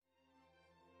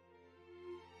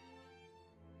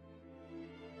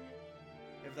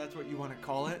that's what you want to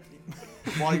call it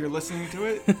while you're listening to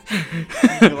it.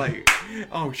 And you're like,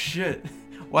 oh shit,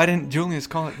 why didn't Julius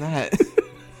call it that?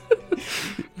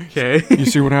 Okay. You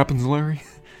see what happens, Larry?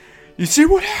 You see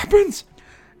what happens?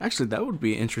 Actually, that would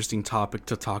be an interesting topic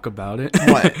to talk about it.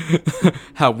 What?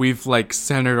 How we've like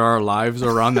centered our lives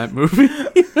around that movie.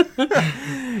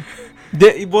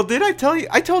 Did I tell you?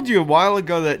 I told you a while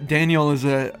ago that Daniel is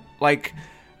a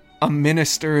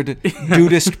ministered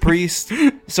Buddhist priest.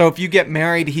 So if you get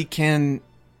married, he can,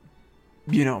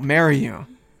 marry you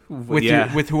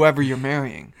with whoever you're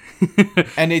marrying.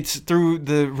 And it's through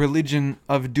the religion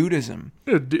of Dudism.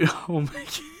 Oh my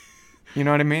God. You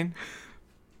know what I mean?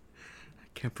 I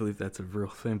can't believe that's a real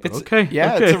thing. But okay.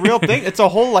 Yeah, okay. it's a real thing. It's a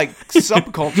whole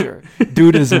subculture,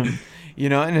 Dudism.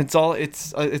 And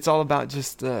it's all about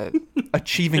just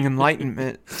achieving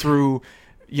enlightenment through,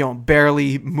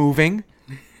 barely moving,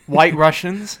 White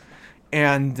Russians,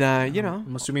 and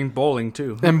I'm assuming bowling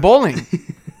too. And bowling.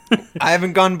 I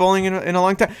haven't gone bowling in a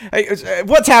long time. Hey,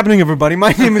 what's happening, everybody?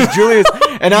 My name is Julius,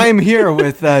 and I am here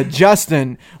with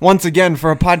Justin once again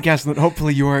for a podcast that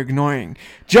hopefully you are ignoring.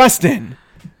 Justin,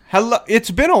 hello.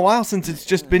 It's been a while since it's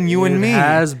just been you and me. It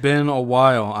has been a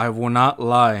while. I will not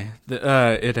lie.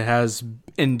 It has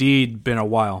indeed been a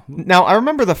while. Now, I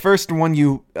remember the first one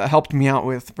you helped me out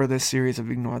with for this series of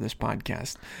Ignore This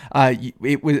podcast.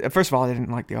 It was, first of all, I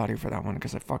didn't like the audio for that one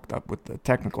because I fucked up with the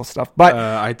technical stuff. But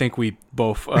I think we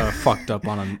both fucked up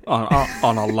on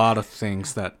a lot of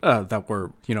things that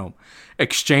were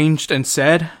exchanged and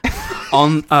said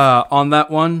on that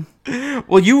one.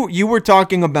 Well, you were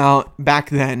talking about back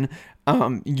then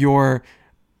your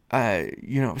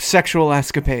sexual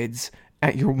escapades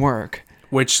at your work.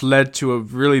 Which led to a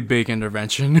really big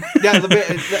intervention. Yeah,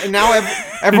 now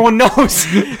everyone knows.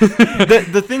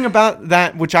 The thing about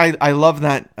that, which I love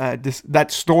that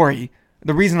story,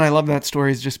 the reason I love that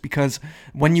story is just because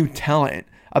when you tell it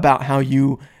about how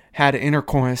you had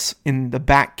intercourse in the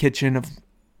back kitchen of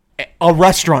a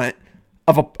restaurant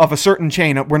of a certain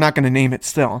chain, we're not going to name it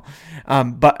still,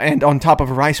 and on top of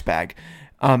a rice bag.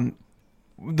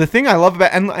 The thing I love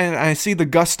about, and I see the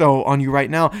gusto on you right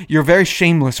now, you're very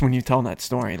shameless when you tell that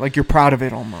story. Like, you're proud of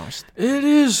it almost. It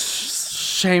is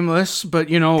shameless, but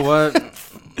you know what?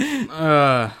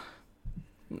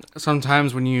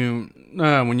 Sometimes when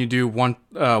you do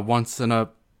once in a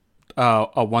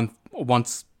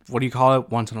what do you call it?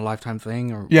 Once in a lifetime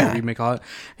thing, or yeah, what you may call it.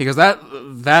 Because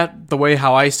that the way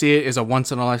how I see it is a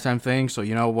once in a lifetime thing. So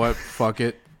you know what? Fuck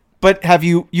it. But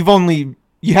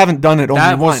you haven't done it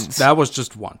only once. That was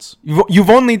just once. You've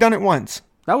only done it once.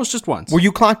 That was just once. Were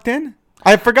you clocked in?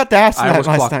 I forgot to ask that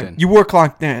last time. You were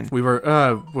clocked in. We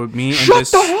were with me and Shut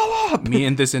the hell up! Me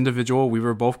and this individual. We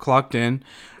were both clocked in.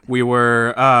 We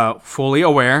were fully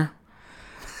aware.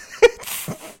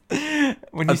 The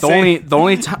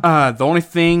only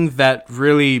thing that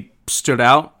really stood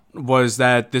out was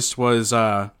that this was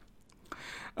an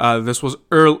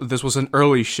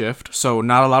early shift, so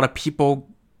not a lot of people,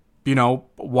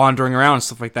 wandering around and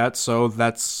stuff like that. So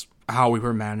that's how we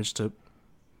were managed to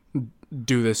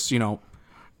do this,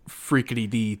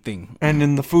 freakity-dee thing. And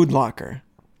in the food locker.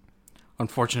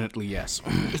 Unfortunately, yes.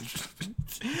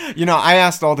 I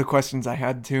asked all the questions I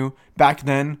had to back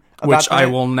then. Which I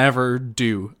will never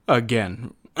do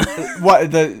again.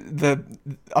 What, a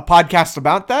podcast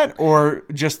about that, or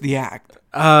just the act?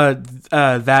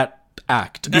 That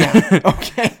act. Yeah,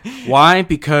 okay. Why?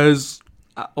 Because,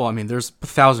 there's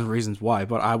 1,000 reasons why,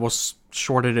 but I was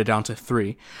shorted it down to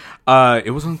 3.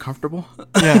 It was uncomfortable.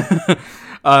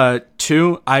 Yeah.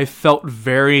 2, I felt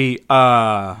very,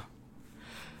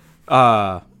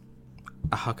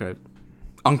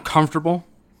 uncomfortable,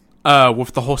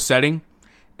 with the whole setting.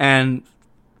 And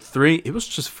 3, it was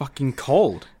just fucking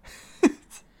cold.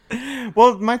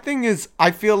 Well, my thing is, I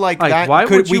feel like that we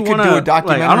could do a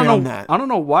documentary on that. I don't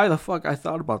know why the fuck I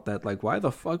thought about that. Like, why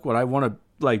the fuck would I want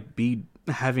to be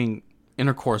having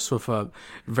intercourse with a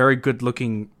very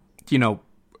good-looking,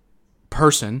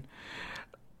 person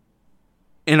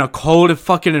in a cold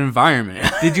fucking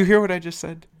environment? Did you hear what I just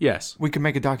said? Yes. We could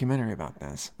make a documentary about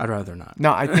this. I'd rather not.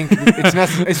 No, I think it's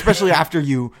necessary, especially after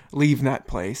you leave that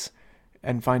place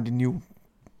and find a new,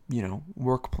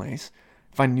 workplace,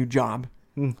 find a new job.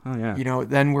 Oh, yeah.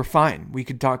 Then we're fine. We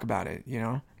could talk about it,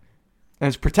 And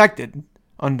it's protected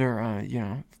under,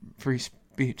 free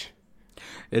speech.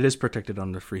 It is protected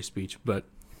under free speech, but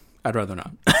I'd rather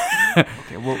not.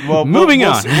 Okay, well, moving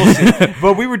on. We'll see.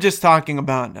 But we were just talking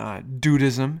about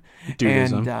Dudism.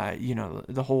 And,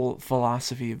 the whole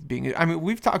philosophy of being...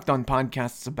 we've talked on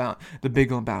podcasts about The Big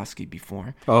Lebowski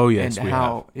before. Oh, yes, and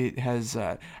how it has...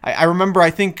 I remember,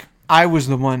 I think I was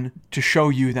the one to show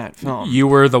you that film. You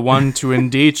were the one to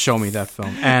indeed show me that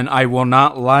film, and I will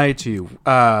not lie to you.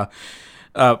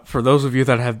 For those of you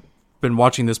that have been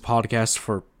watching this podcast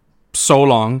for so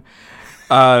long,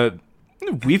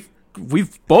 we've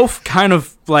both kind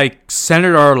of like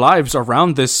centered our lives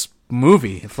around this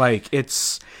movie. It's like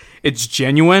it's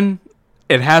genuine.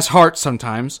 It has heart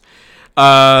sometimes.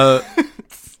 I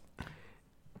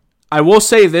will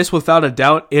say this without a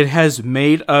doubt: it has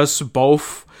made us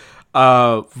both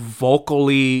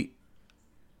vocally,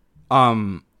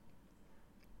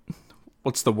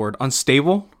 what's the word?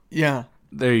 Unstable. Yeah.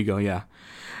 There you go. Yeah,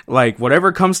 like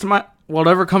whatever comes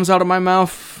out of my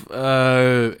mouth,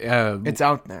 It's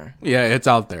out there. yeah, it's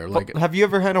out there. Like, Have you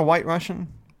ever had a White Russian?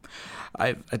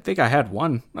 I think I had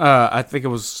one. I think it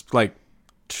was like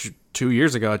 2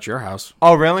 years ago at your house.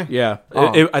 Oh, really? Yeah,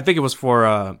 Oh. I think it was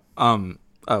for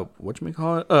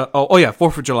whatchamacallit?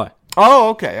 4th of July. Oh,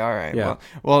 okay. All right. Yeah.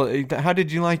 Well, how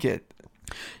did you like it?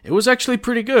 It was actually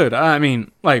pretty good. I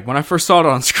mean, like when I first saw it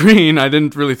on screen, I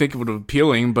didn't really think it would be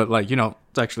appealing, but like,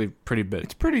 it's actually pretty big.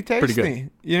 It's pretty tasty. Pretty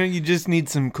good. You just need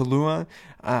some Kahlua,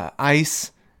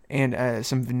 ice, and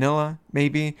some vanilla,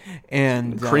 maybe,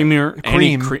 and Creamer.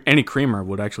 cream. Any creamer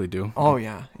would actually do. Oh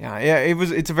yeah.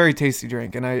 It's a very tasty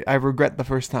drink, and I regret the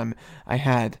first time I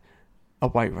had a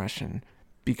White Russian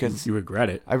because You regret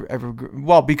it.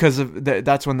 because of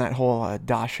that's when that whole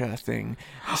Dasha thing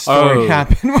story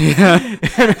happened. Yeah.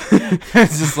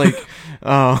 It's just like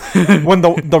when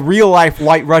the real life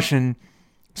White Russian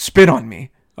spit on me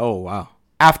Oh, wow.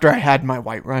 after I had my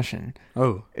White Russian.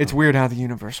 Oh. It's weird how the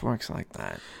universe works like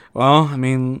that. Well, I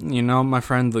mean, my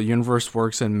friend, the universe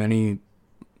works in many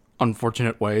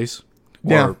unfortunate ways.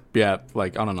 Or,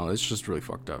 like, I don't know. It's just really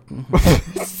fucked up.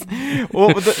 Well,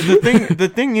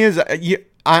 the thing is,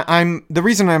 I'm the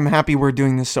reason I'm happy we're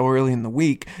doing this so early in the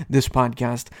week, this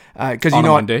podcast, because On a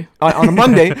Monday? on a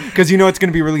Monday, because it's going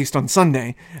to be released on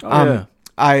Sunday. Yeah.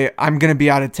 I'm going to be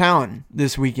out of town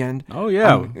this weekend. Oh,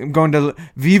 yeah. I'm going to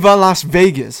Viva Las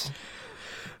Vegas.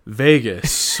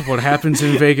 Vegas. What happens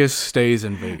in Vegas stays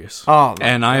in Vegas. Oh,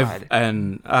 my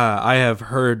and God. I have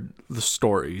heard the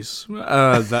stories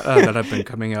that have been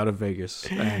coming out of Vegas,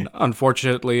 and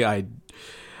unfortunately, I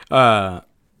will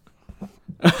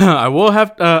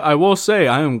say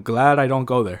I am glad I don't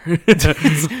go there.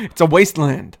 It's a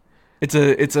wasteland. It's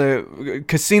a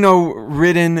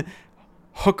casino-ridden,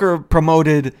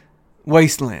 hooker-promoted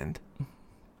wasteland.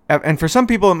 And for some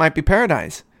people, it might be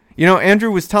paradise. Andrew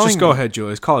was telling me. Just go ahead,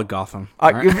 Julius. Call it Gotham.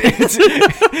 It's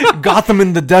Gotham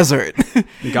in the desert.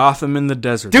 Gotham in the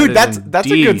desert. Dude, that's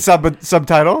a good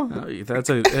subtitle.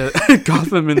 That's a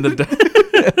Gotham in the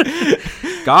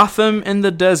Gotham in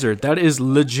the desert. That is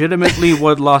legitimately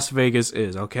what Las Vegas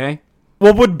is. Okay.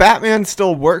 Well, would Batman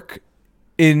still work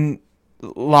in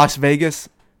Las Vegas?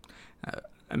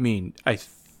 I mean, I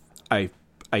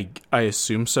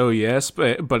assume so. Yes,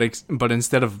 but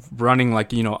instead of running like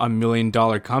 $1 million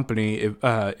company,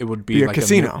 it would be a like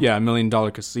casino. $1 million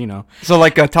casino. So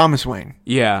like Thomas Wayne.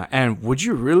 Yeah, and would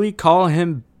you really call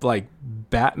him like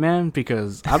Batman?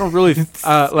 Because I don't really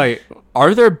like.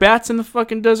 Are there bats in the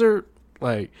fucking desert?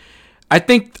 Like, I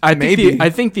think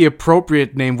the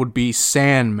appropriate name would be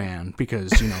Sandman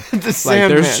because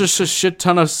there's just a shit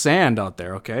ton of sand out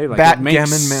there. Okay, like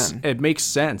Batgammon Man. It makes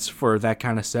sense for that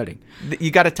kind of setting. You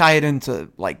got to tie it into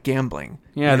like gambling.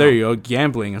 Yeah, there you go,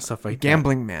 gambling and stuff like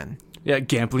Gambling Man. that. Yeah,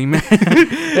 gambling man.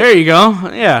 There you go.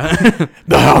 Yeah,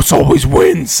 The house always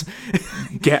wins.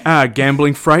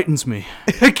 gambling frightens me.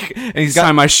 And he's got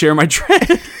Time I share my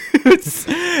dread.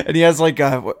 and he has like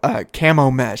a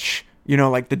camo mesh.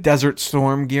 Like the Desert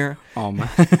Storm gear. Oh man.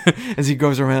 As he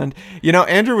goes around.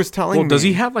 Andrew was telling me. Well, does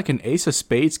he have like an Ace of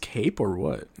Spades cape or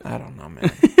what? I don't know, man.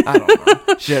 I don't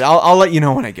know. Shit, I'll let you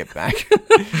know when I get back.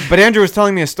 But Andrew was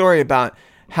telling me a story about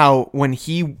how when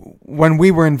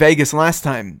we were in Vegas last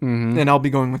time, and I'll be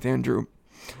going with Andrew,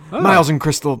 Miles and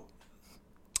Crystal,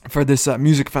 for this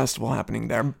music festival happening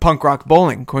there, punk rock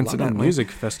bowling, coincidentally. Music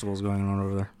festivals going on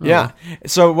over there. Yeah.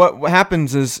 So what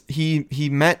happens is he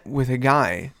met with a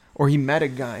guy. Or he met a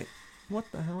guy. What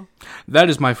the hell? That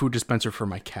is my food dispenser for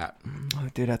my cat. Oh,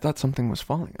 dude, I thought something was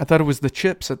falling. I thought it was the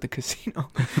chips at the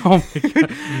casino. Oh my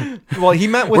god. Well, he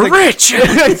met with We're rich!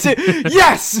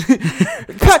 Yes!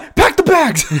 Pack the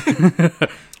bags!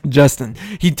 Justin.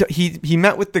 He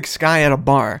met with this guy at a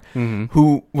bar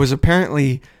who was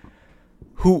apparently...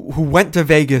 Who went to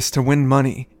Vegas to win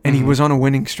money, and he was on a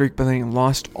winning streak, but then he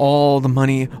lost all the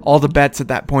money, all the bets at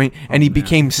that point, and he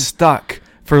became stuck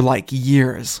for like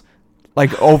years.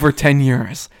 Like over 10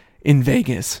 years in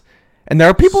Vegas. And there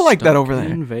are people like that over there.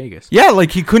 In Vegas. Yeah,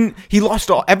 like he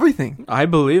lost everything. I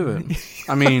believe it.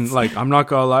 I mean, like, I'm not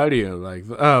gonna lie to you.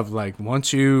 Like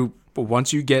once you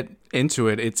get into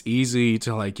it, it's easy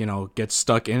to, like, you know, get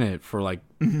stuck in it for like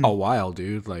a while,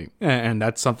 dude. Like, and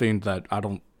that's something that I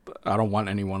don't want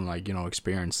anyone, like, you know,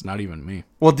 experience. Not even me.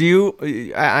 Well,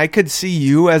 I could see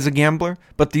you as a gambler,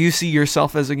 but do you see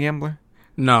yourself as a gambler?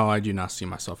 No, I do not see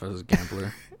myself as a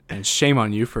gambler. And shame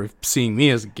on you for seeing me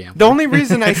as a gambler. The only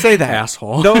reason I say that,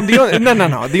 asshole. No.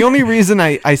 The only reason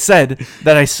I said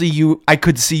that I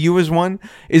could see you as one,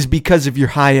 is because of your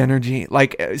high energy.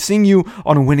 Like, seeing you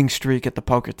on a winning streak at the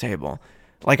poker table.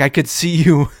 Like, I could see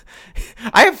you.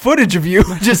 I have footage of you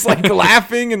just like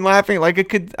laughing and laughing. Like,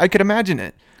 I could imagine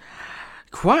it.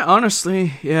 Quite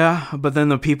honestly, yeah. But then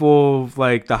the people,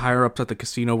 like the higher ups at the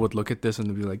casino, would look at this and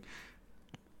they'd be like,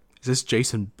 Is this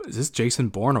Jason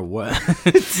Bourne or what?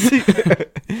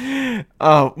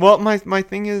 Well, my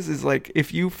thing is like,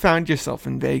 if you found yourself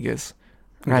in Vegas,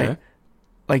 right? Okay.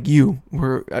 Like, you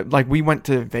were like, we went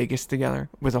to Vegas together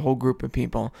with a whole group of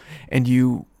people, and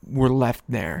you were left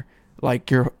there, like,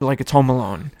 you're like, it's Home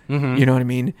Alone. Mm-hmm. You know what I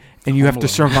mean? And you have to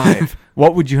survive.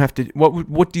 What would you have to?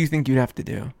 What do you think you'd have to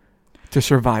do to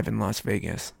survive in Las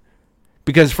Vegas?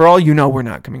 Because for all you know, we're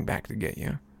not coming back to get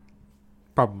you.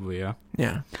 Probably, yeah.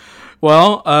 Yeah.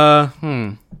 Well, I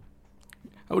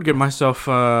would get myself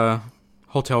a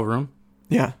hotel room.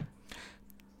 Yeah.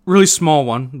 Really small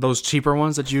one. Those cheaper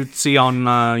ones that you'd see on,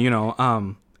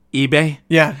 eBay.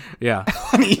 Yeah. Yeah.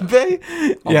 On eBay?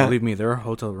 Oh, Yeah. believe me, there are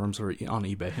hotel rooms on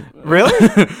eBay. Really?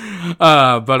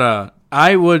 But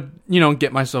I would,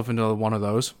 get myself into one of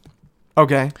those.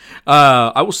 Okay.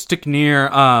 I will stick near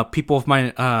people of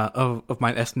my of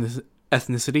my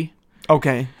ethnicity.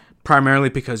 Okay. Primarily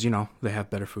because, they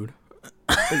have better food.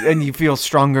 And you feel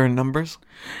stronger in numbers?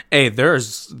 Hey,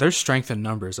 there's strength in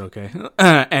numbers, okay?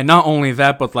 And not only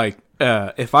that, but like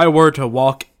if I were to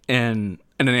walk in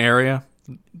an area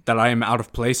that I am out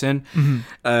of place in,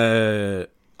 I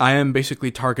am basically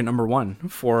target number one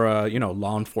for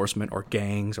law enforcement or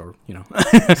gangs or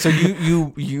So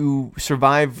you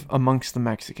survive amongst the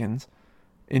Mexicans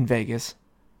in Vegas.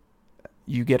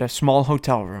 You get a small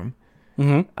hotel room.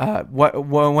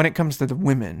 Mm-hmm. When it comes to the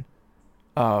women,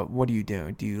 what do you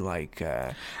do? Do you like?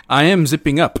 I am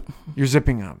zipping up. You're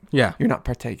zipping up. Yeah. You're not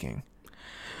partaking.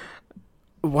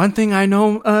 One thing I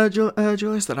know,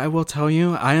 Julius, that I will tell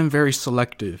you, I am very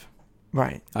selective.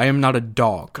 Right. I am not a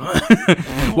dog.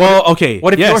 Well, okay.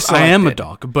 What if you're selected? I am a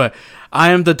dog, but I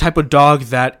am the type of dog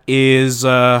that is,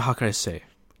 how can I say,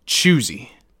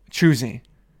 choosy. Choosy.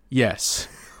 Yes.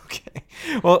 Okay.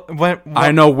 Well,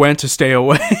 I know when to stay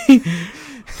away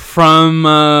from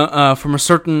a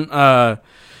certain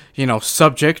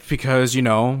subject because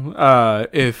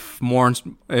if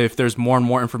there's more and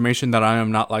more information that I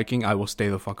am not liking, I will stay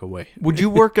the fuck away. Would you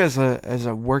work as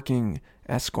a working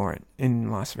escort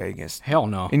in Las Vegas? Hell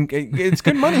no. It's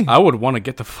good money. I would want to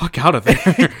get the fuck out of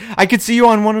there. I could see you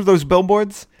on one of those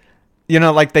billboards.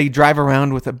 Like they drive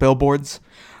around with the billboards.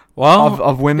 Well,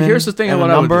 of women. Here's the thing and about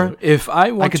a number. If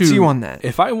I want I could see you on that.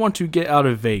 If I want to get out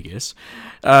of Vegas,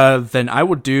 then I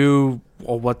would do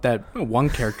what that one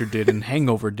character did in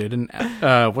Hangover did, and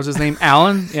what's his name,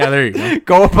 Alan? Yeah, there you go.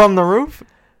 Go up on the roof?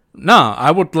 No, I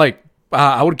would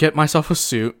I would get myself a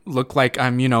suit, look like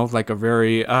I'm like a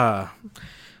very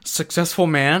successful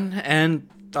man, and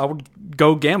I would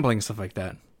go gambling and stuff like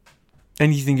that.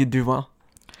 And you think you'd do well?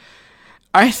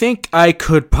 I think I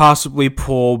could possibly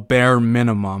pull bare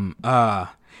minimum.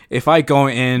 If I go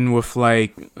in with I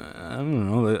don't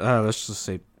know, let's just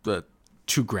say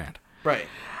 $2,000. Right.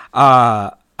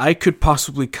 I could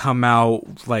possibly come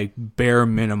out like bare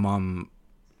minimum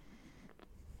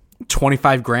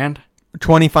 $25,000.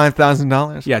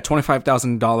 $25,000. Yeah,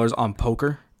 $25,000 on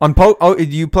poker. Oh, do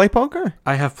you play poker?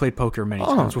 I have played poker many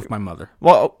times with my mother.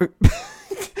 Well,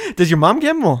 does your mom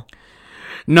gamble?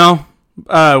 No.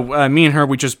 Me and her,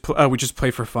 we just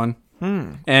play for fun.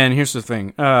 And here's the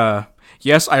thing.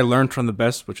 Yes, I learned from the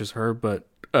best, which is her, but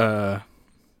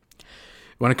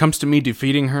when it comes to me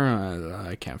defeating her,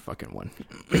 I can't fucking win.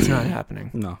 It's not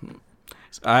happening. No.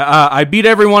 I beat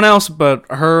everyone else, but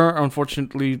her,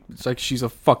 unfortunately, it's like she's a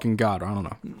fucking god. I don't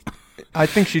know. I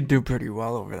think she'd do pretty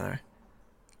well over there.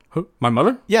 Who? My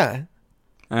mother? Yeah.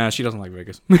 She doesn't like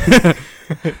Vegas.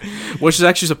 Which is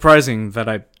actually surprising that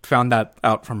I found that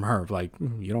out from her. Like,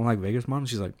 you don't like Vegas, Mom?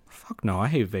 She's like, fuck no, I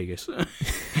hate Vegas.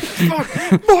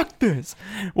 Fuck this.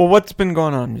 Well, what's been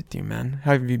going on with you, man?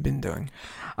 How have you been doing?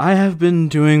 I have been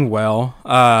doing well.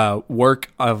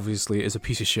 Work, obviously, is a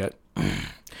piece of shit.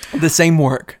 The same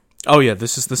work. Oh, yeah,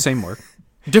 this is the same work.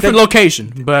 Different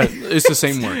location, but it's the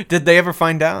same work. Did they ever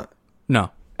find out?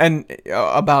 No. And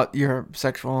about your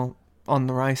sexual on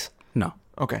the rise? No.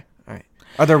 Okay. All right.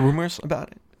 Are there rumors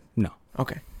about it? No.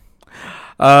 Okay.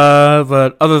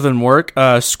 But other than work,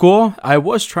 school, I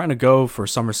was trying to go for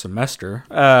summer semester,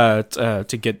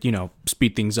 to get,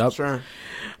 speed things up. Sure.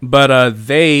 But,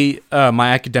 my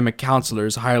academic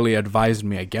counselors highly advised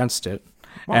me against it.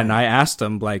 Why? And I asked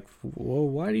them, like, well,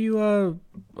 why do you,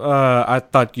 I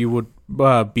thought you would,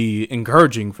 be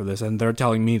encouraging for this. And they're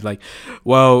telling me, like,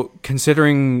 well,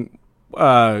 considering,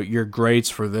 your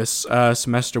grades for this,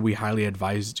 semester, we highly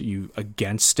advised you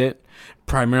against it.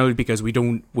 Primarily because we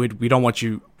don't want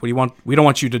you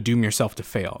to doom yourself to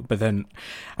fail. But then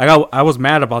I was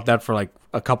mad about that for like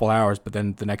a couple hours, but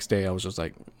then the next day I was just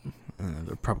like,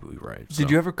 they're probably right.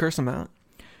 Did you ever curse them out?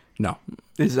 No.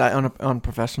 Is that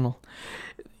unprofessional?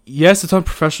 Yes, it's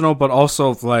unprofessional, but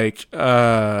also like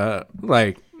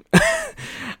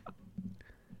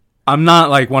I'm not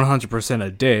like 100%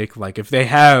 a dick. Like if they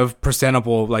have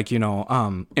presentable like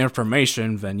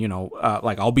information, then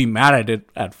like I'll be mad at it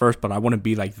at first, but I wouldn't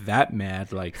be like that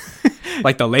mad. Like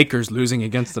like the Lakers losing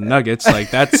against the Nuggets. Like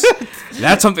that's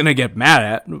something to get mad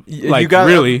at. Like you got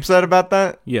really upset about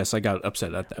that? Yes, I got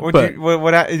upset at that. What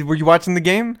were you watching the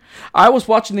game? I was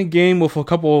watching the game with a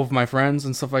couple of my friends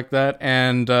and stuff like that,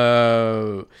 and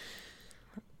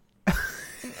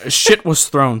shit was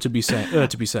thrown to be said.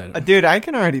 Dude, I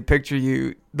can already picture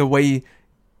you the way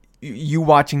you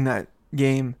watching that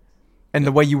game, and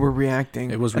the way you were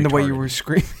reacting, and the way you were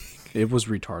screaming. It was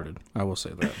retarded. I will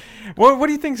say that. What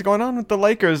do you think's going on with the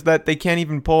Lakers that they can't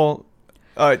even pull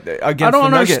against the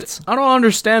Nuggets? I don't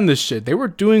understand this shit. They were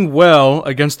doing well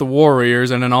against the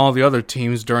Warriors and then all the other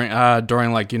teams during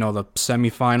like the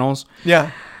semifinals.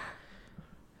 Yeah.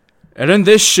 And then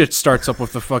this shit starts up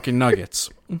with the fucking Nuggets.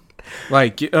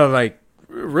 Like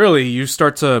really, you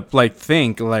start to like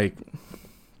think like,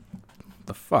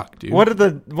 the fuck, dude. What do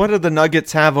the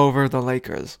Nuggets have over the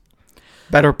Lakers?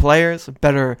 Better players,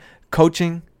 better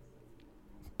coaching,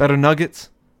 better Nuggets.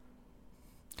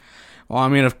 Well, I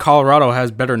mean, if Colorado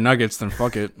has better Nuggets, then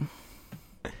fuck it.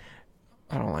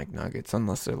 I don't like Nuggets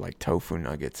unless they're like tofu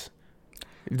nuggets.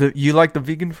 You like the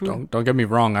vegan food? Don't get me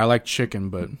wrong. I like chicken,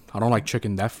 but I don't like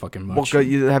chicken that fucking much. Well,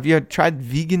 have you tried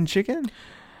vegan chicken?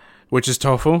 Which is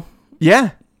tofu?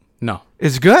 Yeah. No.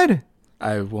 It's good.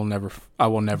 I will never.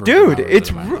 Dude,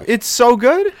 it's so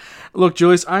good. Look,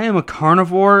 Julius, I am a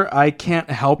carnivore. I can't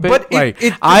help it. But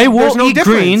I will eat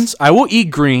greens. I will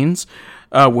eat greens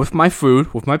with my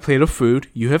food, with my plate of food.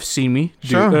 You have seen me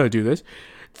do this.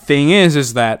 Thing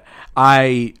is that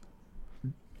I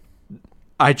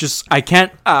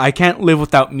can't live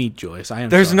without meat, Julius.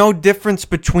 There's no difference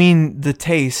between the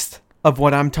taste of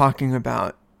what I'm talking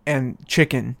about and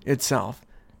chicken itself.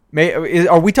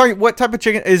 Are we talking what type of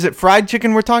chicken? Is it fried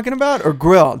chicken we're talking about or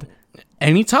grilled?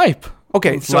 Any type.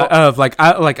 Okay, so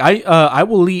I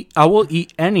will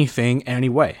eat anything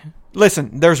anyway.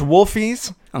 Listen, there's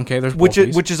Wolfie's. Okay, there's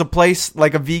Wolfie's. which is a place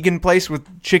like a vegan place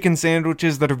with chicken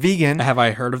sandwiches that are vegan. Have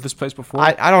I heard of this place before?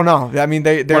 I don't know. I mean,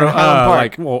 they're in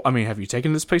Highland Park. Have you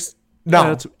taken this place?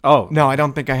 No. No, I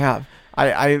don't think I have.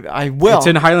 I will. It's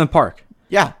in Highland Park.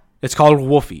 Yeah. It's called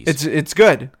Wolfie's. It's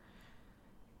good.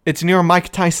 It's near Mike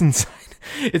Tyson's.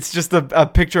 It's just a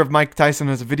picture of Mike Tyson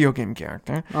as a video game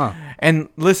character. Oh. And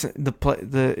listen,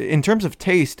 the in terms of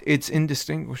taste, it's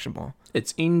indistinguishable.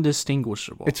 It's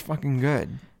indistinguishable. It's fucking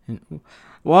good.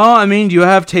 Well, I mean, you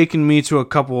have taken me to a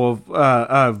couple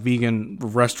of vegan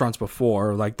restaurants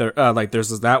before. Like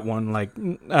there's that one. Like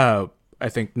I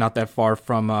think not that far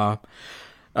from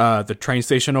the train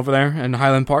station over there in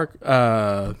Highland Park.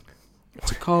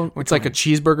 What's it called? It's like a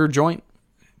cheeseburger joint.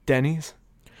 Denny's.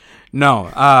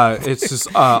 No, it's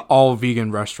just all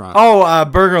vegan restaurant. Oh,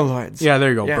 Burger Lords. Yeah, there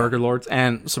you go, yeah. Burger Lords.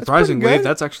 And surprisingly,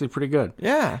 that's actually pretty good.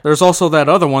 Yeah. There's also that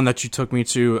other one that you took me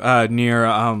to near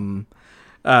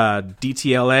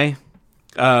DTLA.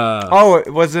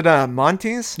 Was it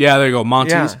Monty's? Yeah, there you go,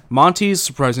 Monty's. Yeah. Monty's,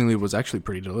 surprisingly, was actually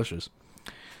pretty delicious.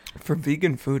 For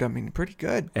vegan food, I mean, pretty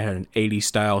good. It had an 80s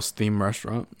styles theme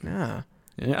restaurant. Yeah.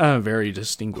 Very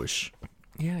distinguished.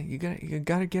 Yeah, you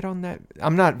gotta get on that.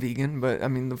 I'm not vegan, but I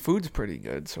mean the food's pretty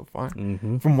good so far,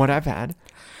 from what I've had.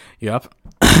 Yep.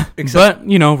 But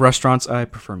restaurants, I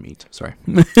prefer meat. Sorry,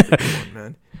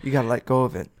 man, you gotta let go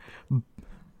of it.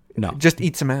 No, just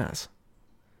eat some ass.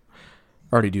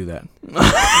 Already do that.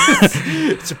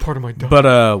 It's a part of my diet.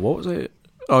 But what was it?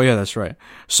 Oh yeah, that's right.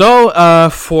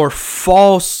 So for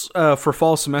fall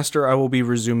semester, I will be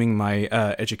resuming my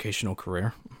educational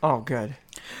career. Oh, good.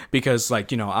 Because I've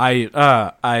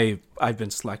been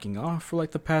slacking off for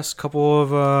like the past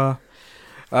couple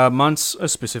months,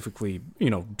 specifically,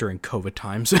 during COVID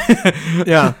times.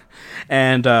 Yeah.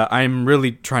 And I'm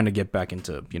really trying to get back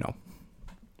into,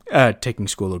 taking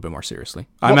school a little bit more seriously.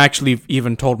 I'm actually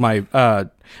even told my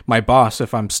my boss,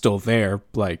 if I'm still there,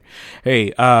 like,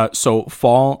 hey, so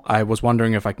fall, I was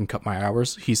wondering if I can cut my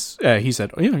hours. He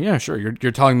said, oh, yeah, sure.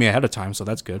 You're telling me ahead of time, so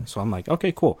that's good. So I'm like,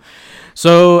 okay, cool.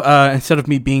 So instead of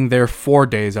me being there 4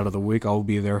 days out of the week, I'll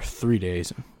be there 3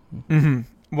 days. Mm-hmm.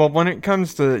 Well, when it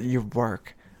comes to your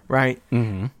work, right?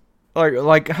 Mm-hmm.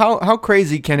 Like how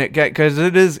crazy can it get? Because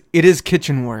it is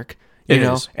kitchen work. You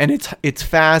know, and it's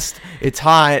fast, it's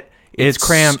hot, it's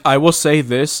cramped. I will say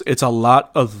this: it's a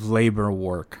lot of labor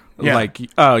work. Yeah. Like,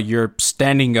 you're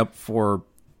standing up for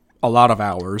a lot of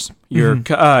hours. You're,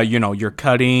 you're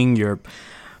cutting, you're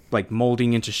like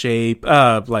molding into shape.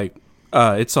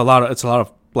 It's a lot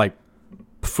of like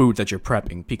food that you're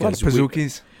prepping because a lot of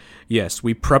Pazookies. Yes,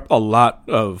 we prep a lot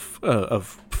of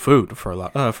food for a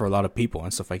lot of people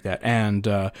and stuff like that. And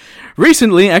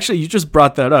recently, actually, you just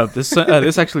brought that up. This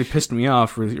this actually pissed me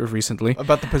off recently.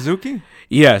 About the Pazookie?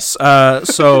 Yes.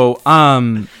 So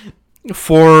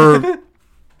for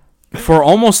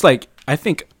almost like, I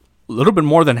think, a little bit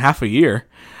more than half a year,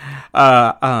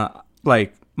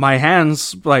 like my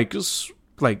hands, like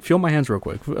feel my hands real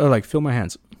quick. Like feel my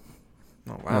hands.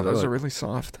 Oh wow, those are really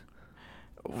soft.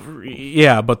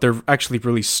 Yeah, but they're actually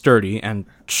really sturdy and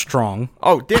strong.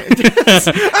 Oh,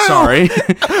 sorry.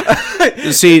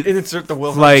 See, insert the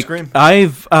Wilhelm like scream.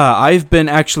 I've been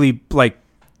actually like,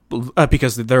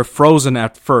 because they're frozen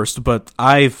at first, but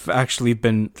I've actually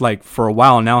been like for a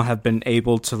while now have been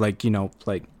able to like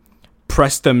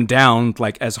press them down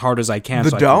like as hard as I can.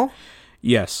 The dough?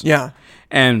 Yes. Yeah.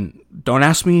 And don't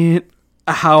ask me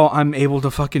how I'm able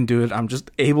to fucking do it. I'm just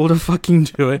able to fucking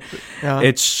do it. Yeah.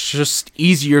 It's just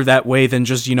easier that way than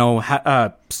just,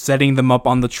 setting them up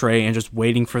on the tray and just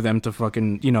waiting for them to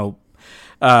fucking,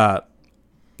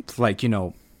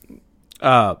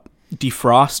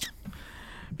 defrost.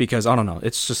 Because, I don't know,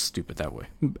 it's just stupid that way.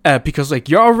 Because, like,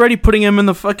 you're already putting them in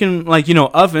the fucking,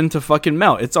 oven to fucking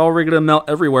melt. It's already gonna melt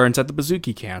everywhere inside the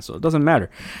Pazookie can, so it doesn't matter.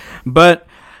 But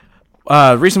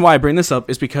the reason why I bring this up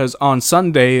is because on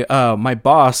Sunday, my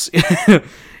boss,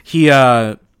 he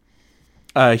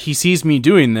sees me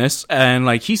doing this, and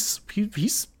like he's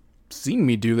seen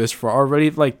me do this for already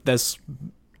like this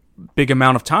big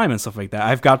amount of time and stuff like that.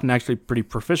 I've gotten actually pretty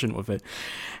proficient with it,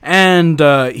 and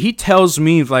he tells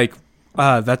me like,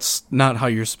 that's not how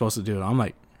you're supposed to do it. I'm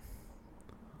like,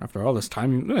 after all this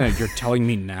time, you're telling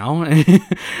me now?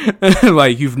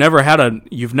 Like you've never had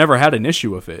an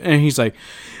issue with it. And he's like,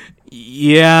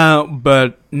 yeah,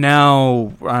 but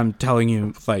now I'm telling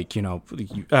you, like, you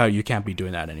can't be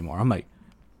doing that anymore. I'm like,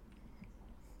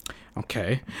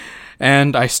 okay.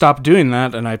 And I stopped doing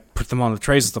that, and I put them on the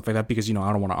trays and stuff like that because, I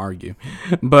don't want to argue.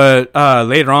 But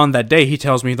later on that day, he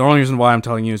tells me the only reason why I'm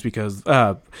telling you is because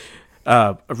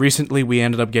recently we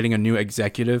ended up getting a new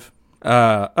executive.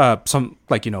 Some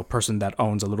person that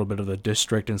owns a little bit of the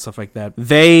district and stuff like that.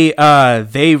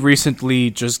 They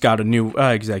recently just got a new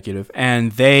executive,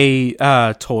 and they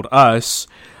told us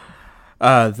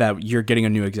that you're getting a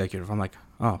new executive. I'm like,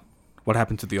 oh, what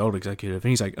happened to the old executive? And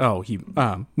he's like, oh, he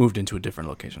moved into a different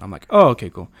location. I'm like, oh,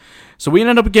 okay, cool. So we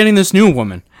ended up getting this new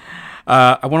woman.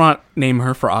 I will not name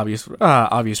her for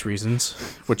obvious reasons,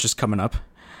 which is coming up.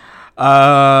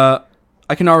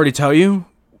 I can already tell you,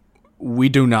 we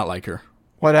do not like her.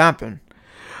 What happened?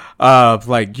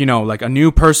 Like a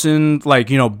new person, like,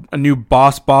 a new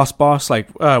boss.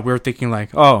 Like, we were thinking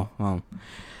like, oh, well,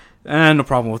 no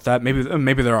problem with that.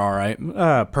 Maybe they're all right.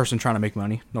 Person trying to make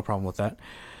money, no problem with that.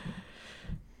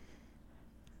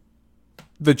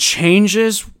 The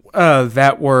changes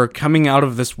that were coming out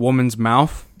of this woman's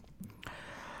mouth,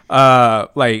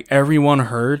 like everyone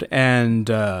heard, and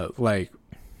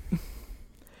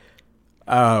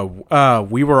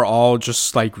we were all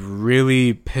just like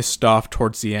really pissed off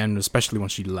towards the end, especially when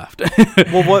she left.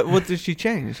 Well, what did she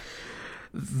change?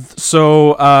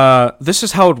 So this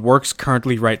is how it works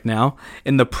currently right now.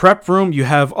 In the prep room, you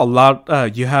have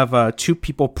two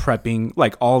people prepping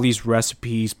like all these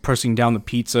recipes, pressing down the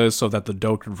pizzas so that the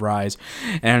dough could rise,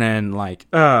 and then like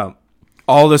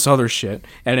all this other shit.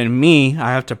 And then me,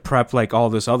 I have to prep like all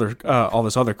this other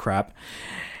crap.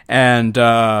 And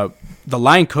the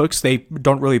line cooks, they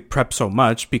don't really prep so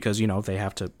much because they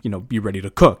have to be ready to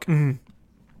cook. Mm-hmm.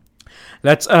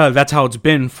 That's how it's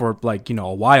been for like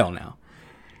a while now.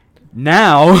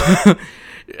 Now,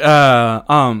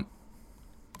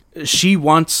 she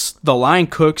wants the line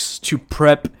cooks to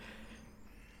prep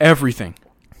everything.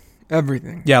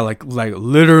 Everything. Yeah, like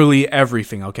literally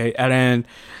everything. Okay, and then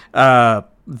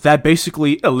that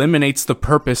basically eliminates the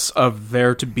purpose of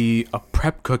there to be a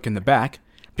prep cook in the back,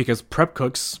 because prep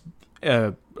cooks,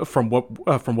 from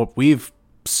what we've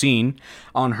seen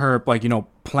on her, like,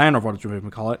 plan, or what you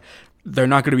even call it, they're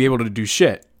not going to be able to do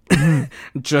shit.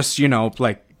 Just,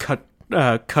 like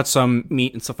cut some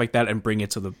meat and stuff like that and bring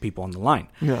it to the people on the line.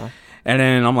 Yeah. And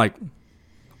then I'm like,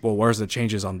 well, where's the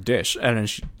changes on the dish? And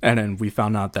then we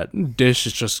found out that dish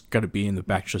is just gonna be in the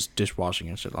back, just dishwashing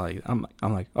and shit. Like, I'm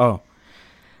like, oh,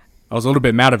 I was a little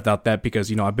bit mad about that,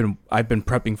 because I've been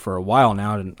prepping for a while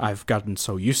now, and I've gotten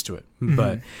so used to it. Mm-hmm.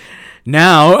 But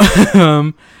now,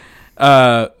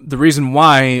 the reason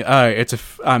why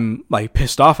I'm like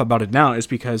pissed off about it now is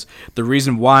because the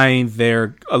reason why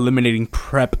they're eliminating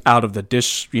prep out of the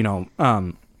dish,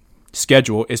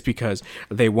 schedule, is because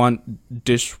they want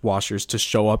dishwashers to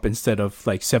show up instead of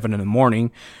like 7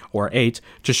 a.m. or 8,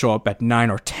 to show up at 9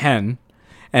 or 10,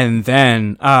 and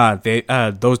then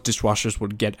those dishwashers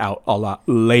would get out a lot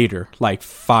later, like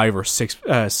 5 or 6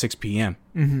 p.m.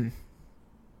 Mm-hmm.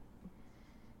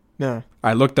 Yeah.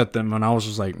 I looked at them and I was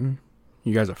just like,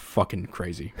 you guys are fucking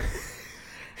crazy.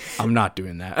 I'm not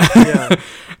doing that.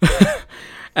 Yeah.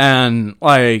 And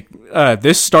like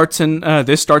this starts in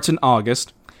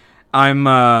August. I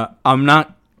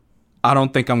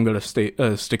don't think I'm gonna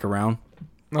stick around.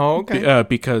 Oh, okay.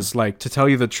 Because, like, to tell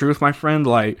you the truth, my friend,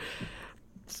 like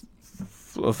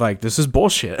this is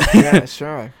bullshit. Yeah,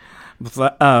 sure.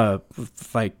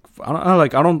 Like,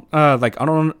 I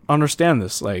don't understand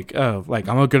this. Like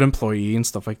I'm a good employee and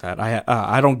stuff like that.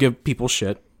 I don't give people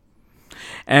shit.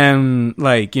 And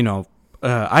like,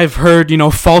 I've heard,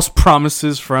 false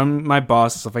promises from my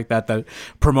boss, stuff like that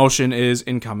promotion is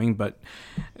incoming, but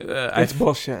it's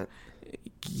bullshit.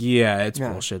 Yeah, it's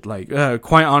bullshit. Like,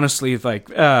 quite honestly, like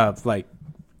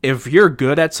if you're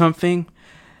good at something,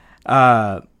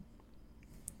 some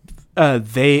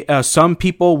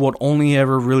people would only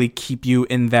ever really keep you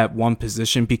in that one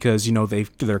position because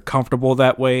they're comfortable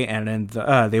that way, and then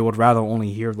they would rather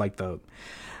only hear like the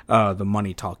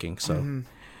money talking. So. Mm-hmm.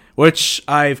 Which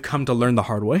I've come to learn the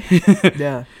hard way.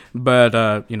 Yeah.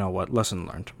 But, you know what? Lesson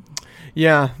learned.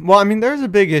 Yeah. Well, I mean, there's a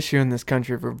big issue in this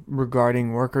country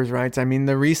regarding workers' rights. I mean,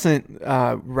 the recent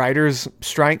writers'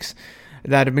 strikes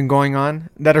that have been going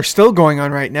on, that are still going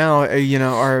on right now,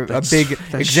 are a big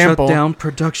example. Shut down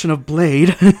production of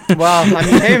Blade. Well, I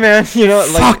mean, hey, man,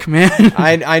 fuck, man.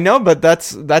 I know, but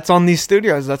that's on these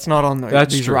studios. That's not on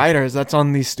these true. writers. That's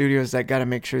on these studios that got to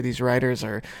make sure these writers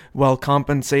are well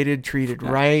compensated, treated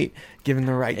right, given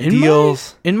the right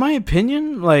deals. In my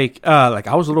opinion, like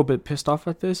I was a little bit pissed off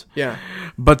at this. Yeah.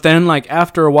 But then, like,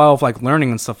 after a while of like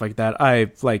learning and stuff like that,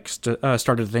 I like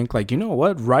started to think, like, you know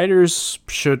what, writers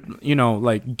should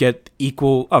like get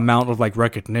equal amount of like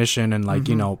recognition and like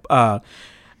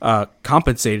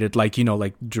compensated, like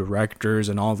like directors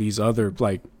and all these other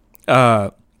like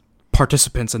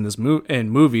participants in this in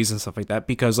movies and stuff like that,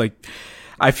 because like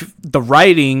the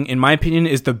writing, in my opinion,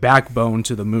 is the backbone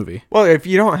to the movie. Well, if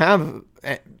you don't have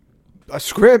a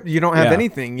script, you don't have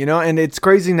anything, and it's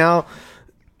crazy now.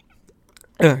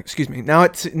 Excuse me.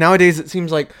 Nowadays it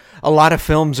seems like a lot of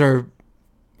films are,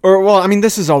 I mean,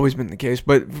 this has always been the case,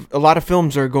 but a lot of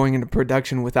films are going into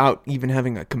production without even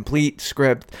having a complete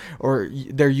script, or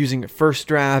they're using a first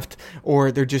draft,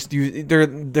 or they're just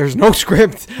there's no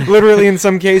script, literally, in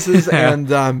some cases.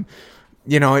 And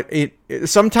it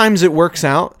sometimes it works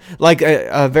out. Like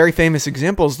a very famous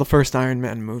example is the first Iron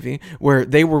Man movie, where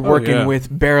they were working with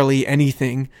barely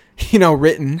anything,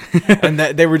 written, and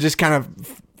that they were just kind of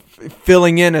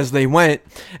filling in as they went.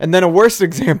 And then a worse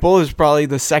example is probably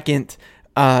the second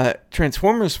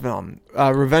Transformers film,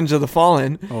 Revenge of the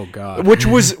Fallen. Oh God. Which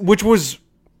was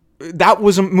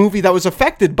a movie that was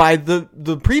affected by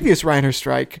the previous writer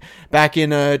strike back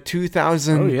in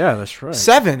 2000. Oh yeah, that's right.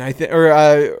 7, I think,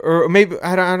 or maybe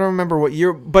I don't remember what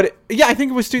year, but I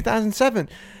think it was 2007.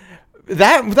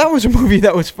 That was a movie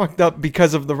that was fucked up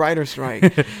because of the writer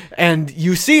strike. And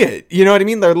you see it, you know what I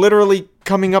mean? They're literally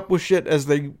coming up with shit as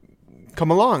they come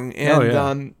along.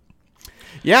 And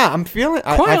I'm feeling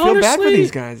I feel bad for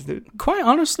these guys, dude. Quite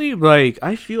honestly, like,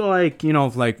 I feel like,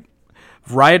 like,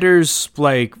 writers,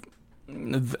 like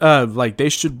they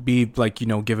should be like,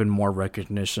 given more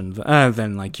recognition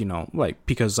than like, like,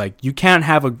 because like you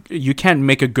can't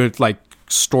make a good like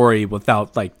story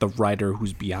without like the writer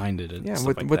who's behind it,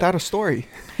 and without a story.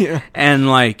 Yeah. And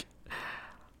like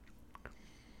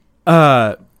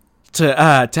to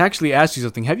actually ask you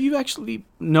something. Have you actually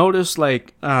noticed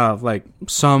like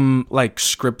some like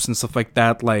scripts and stuff like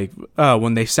that, like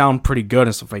when they sound pretty good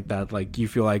and stuff like that, like you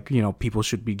feel like, you know, people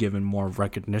should be given more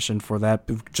recognition for that,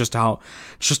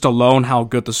 just alone how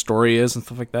good the story is and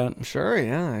stuff like that? Sure,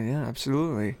 yeah,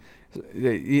 absolutely.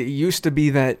 It used to be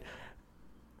that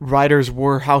writers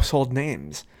were household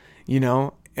names, you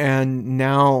know, and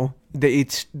now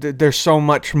there's so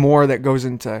much more that goes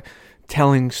into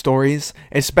telling stories,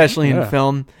 especially in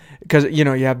film, because, you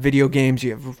know, you have video games,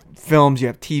 you have films, you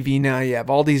have TV now, you have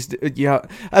all these, you have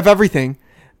everything,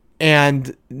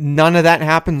 and none of that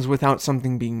happens without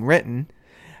something being written,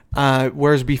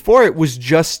 whereas before it was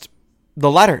just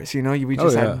the letters, you know, we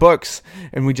just had books,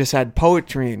 and we just had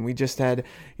poetry, and we just had,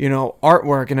 you know,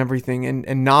 artwork and everything,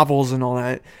 and novels and all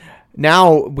that.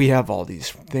 Now we have all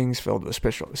these things filled with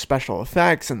special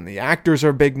effects, and the actors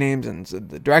are big names, and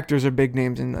the directors are big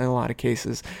names in a lot of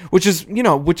cases, which is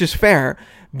fair,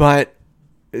 but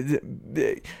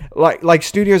like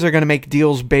studios are going to make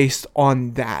deals based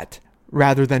on that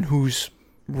rather than who's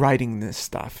writing this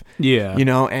stuff. Yeah, you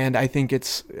know, and I think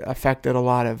it's affected a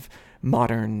lot of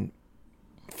modern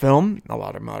film, a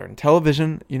lot of modern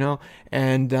television, you know,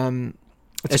 and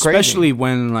it's especially crazy.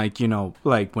 When, like, you know,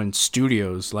 like when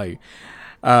studios, like,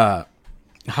 how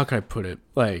can I put it?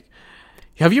 Like,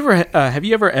 have you ever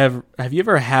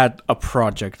had a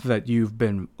project that you've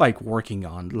been like working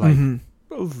on,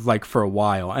 like for a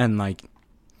while, and like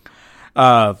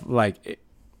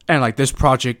this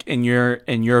project in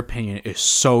your opinion is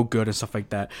so good and stuff like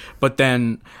that, but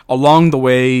then along the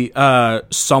way,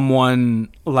 someone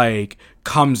like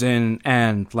comes in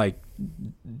and like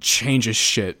changes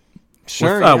shit.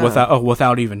 Sure,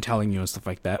 without even telling you and stuff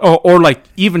like that, or like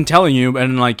even telling you,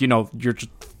 and like, you know, you're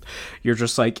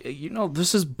just like, you know,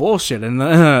 this is bullshit, and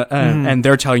and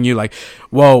they're telling you like,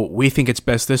 well, we think it's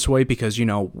best this way because, you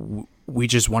know, we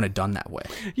just want it done that way.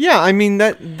 Yeah, I mean,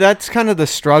 that's kind of the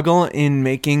struggle in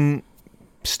making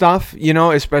stuff, you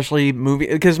know, especially movie,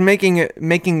 because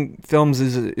making films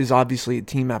is obviously a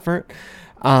team effort,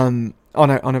 on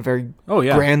a very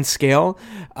grand scale.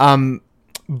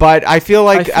 But I feel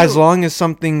like as long as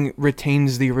something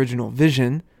retains the original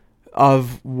vision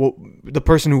of the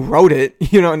person who wrote it,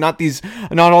 you know, not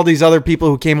all these other people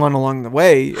who came on along the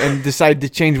way and decided to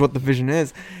change what the vision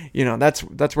is, you know, that's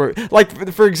where,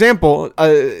 like, for example,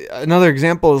 another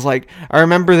example is, like, I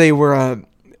remember they were,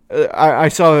 I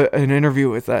saw an interview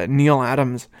with Neil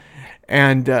Adams,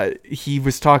 and he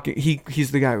was talking.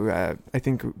 He's the guy who I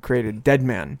think created Dead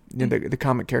Man, you know, the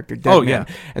comic character Dead Man. Yeah.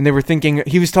 And they were thinking.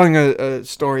 He was telling a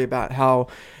story about how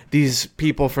these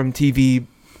people from TV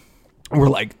were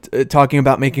like talking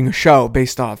about making a show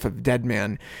based off of Dead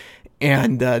Man,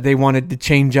 and they wanted to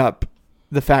change up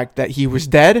the fact that he was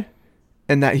dead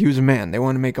and that he was a man. They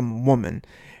wanted to make him a woman,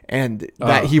 and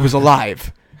that he was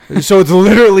alive. So it's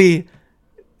literally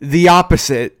the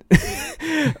opposite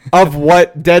of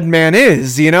what Dead Man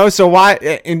is, you know. So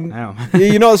why,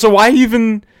 you know, so why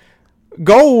even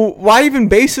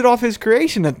base it off his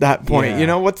creation at that point? Yeah. You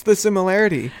know, what's the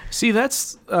similarity? See,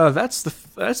 that's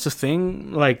the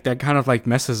thing, like, that kind of like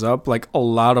messes up like a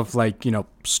lot of, like, you know,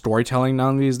 storytelling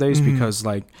now these days, because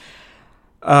like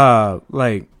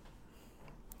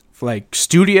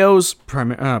studios,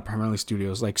 primarily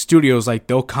studios, like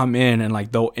they'll come in and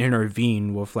like they'll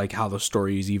intervene with like how the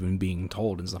story is even being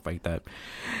told and stuff like that,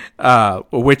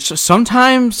 which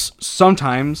sometimes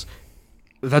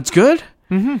that's good.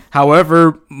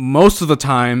 However, most of the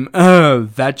time,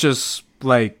 that just,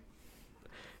 like,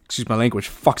 excuse my language,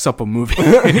 fucks up a movie.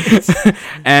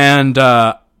 And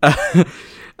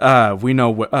we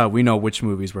know which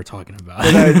movies we're talking about.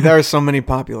 There are so many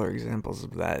popular examples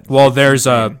of that. Well, there's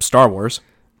Star Wars.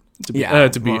 I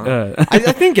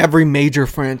think every major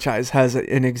franchise has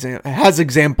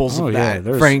examples of that.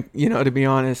 Frank, you know, to be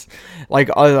honest, like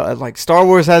Star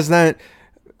Wars has that.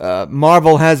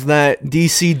 Marvel has that.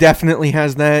 DC definitely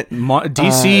has that.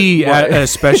 DC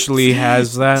especially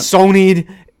has that. Sony.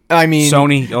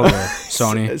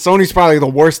 Sony's probably the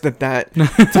worst at that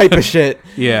type of shit.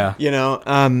 Yeah, you know,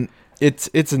 it's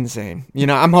insane. You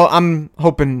know, I'm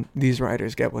hoping these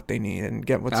writers get what they need and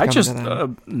get what's coming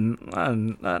to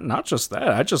them. Not just that.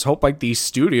 I just hope, like, these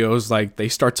studios, like, they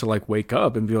start to, like, wake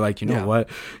up and be like, you know what,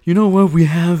 we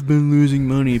have been losing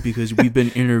money because we've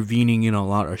been intervening in a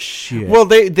lot of shit. Well,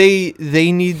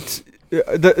 they need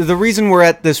the reason we're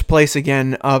at this place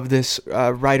again of this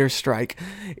writer's strike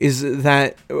is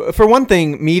that, for one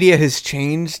thing, media has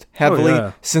changed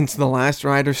heavily since the last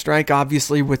writer's strike.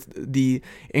 Obviously, with the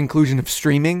inclusion of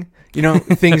streaming,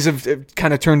 things have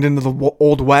kind of turned into the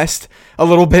old west a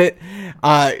little bit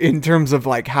in terms of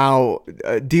like how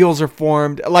deals are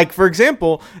formed. Like, for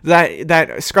example,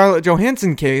 that Scarlett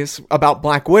Johansson case about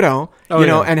Black Widow,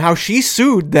 and how she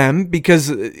sued them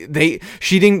because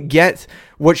she didn't get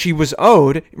what she was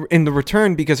owed in the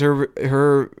return because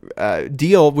her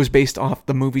deal was based off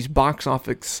the movie's box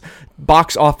office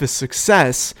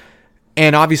success,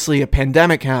 and obviously a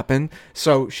pandemic happened,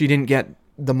 so she didn't get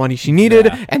the money she needed,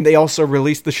 and they also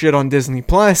released the shit on Disney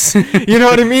Plus. You know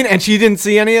what I mean? And she didn't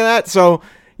see any of that, so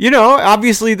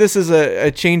obviously this is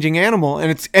a changing animal,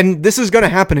 and this is going to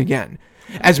happen again.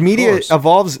 As media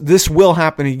evolves, this will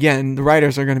happen again. The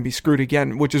writers are going to be screwed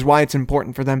again, which is why it's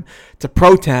important for them to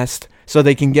protest so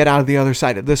they can get out of the other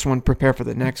side of this one, prepare for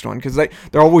the next one, because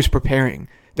they're always preparing.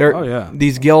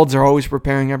 These guilds are always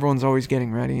preparing. Everyone's always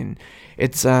getting ready, and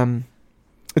it's always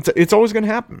going to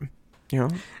happen. Yeah.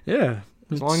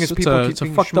 As long as people keep it's a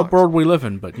fucked up world we live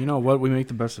in, but you know what? We make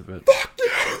the best of it.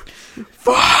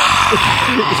 Fuck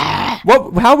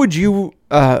you! How would you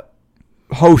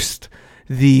host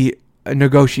the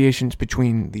negotiations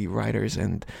between the writers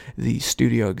and the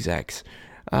studio execs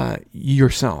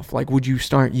yourself? Like, would you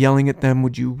start yelling at them?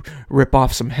 Would you rip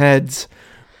off some heads?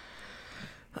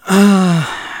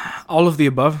 All of the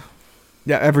above.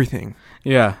 Yeah, everything.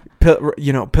 Yeah.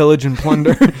 Pillage and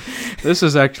plunder. This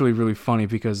is actually really funny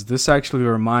because this actually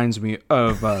reminds me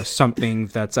of something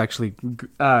that's actually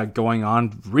going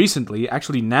on recently,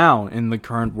 actually now in the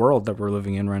current world that we're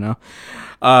living in right now.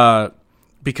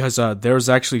 Because there's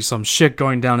actually some shit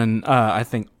going down in, I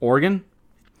think, Oregon.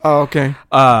 Oh, okay.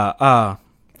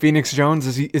 Phoenix Jones,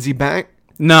 is he back?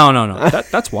 No.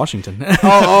 That's Washington.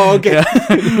 Oh, okay.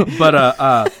 Yeah. But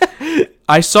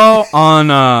I saw on,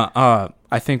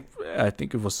 I think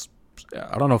it was,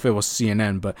 I don't know if it was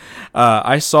CNN, but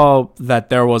I saw that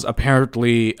there was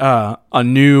apparently a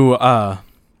new,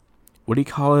 what do you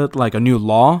call it? Like a new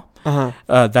law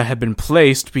that had been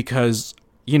placed because,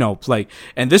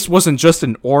 and this wasn't just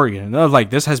in Oregon. Like,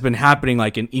 this has been happening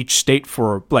like in each state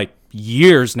for like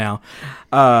years now.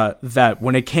 That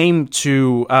when it came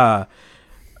to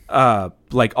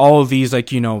like all of these like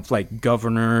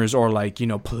governors or like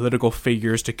political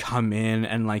figures to come in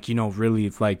and like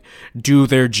really like do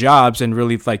their jobs and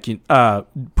really like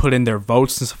put in their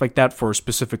votes and stuff like that for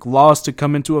specific laws to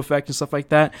come into effect and stuff like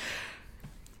that,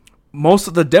 most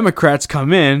of the Democrats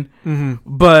come in,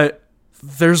 but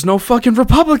there's no fucking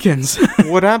Republicans.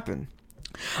 What happened?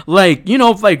 Like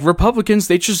Republicans,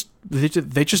 they just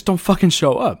don't fucking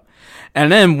show up.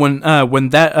 And then when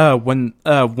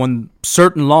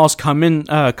certain laws come in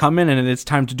and it's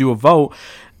time to do a vote,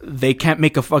 they can't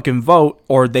make a fucking vote,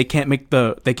 or they can't put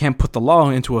the law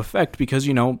into effect because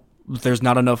there's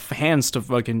not enough hands to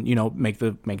fucking make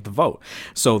the vote.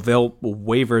 So they'll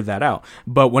waiver that out.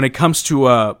 But when it comes to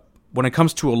a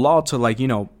law to like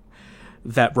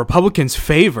that Republicans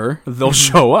favor, they'll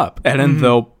show up and then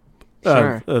they'll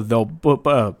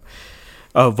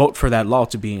vote for that law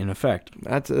to be in effect.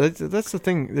 That's the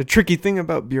thing. The tricky thing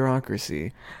about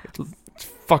bureaucracy, it's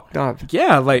fucked up.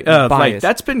 Yeah, like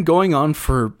that's been going on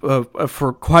for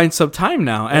quite some time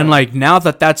now, and like now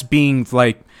that's being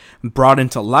like brought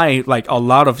into light, like a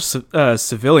lot of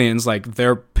civilians, like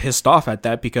they're pissed off at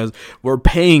that because we're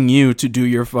paying you to do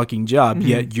your fucking job,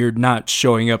 yet you're not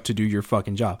showing up to do your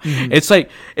fucking job. It's like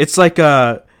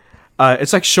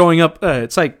showing up.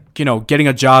 It's like getting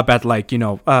a job at like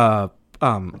Walmart,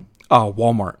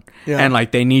 and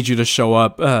like they need you to show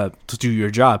up to do your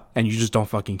job, and you just don't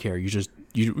fucking care.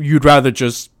 You'd rather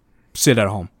just sit at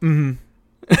home,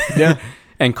 yeah,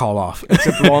 and call off.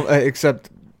 Except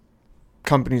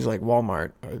companies like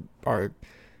Walmart are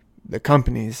the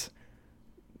companies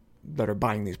that are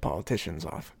buying these politicians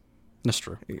off. That's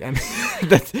true. I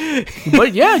mean,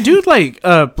 but yeah, dude, like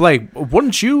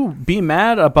wouldn't you be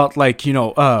mad about like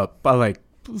you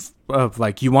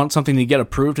want something to get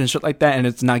approved and shit like that, and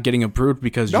it's not getting approved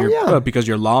because because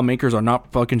your lawmakers are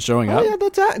not fucking showing up? Yeah,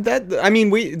 that. I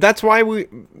mean, that's why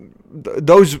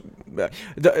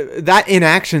that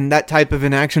inaction, that type of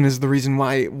inaction, is the reason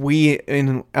why we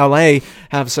in LA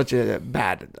have such a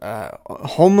bad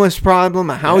homeless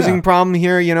problem, a housing problem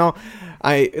here.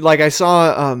 I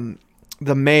saw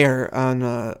the mayor on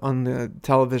the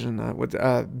television with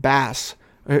Bass,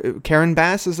 Karen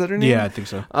Bass, is that her name? Yeah, I think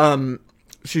so.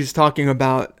 She's talking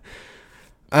about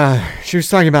She was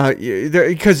talking about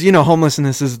because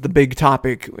homelessness is the big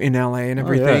topic in LA and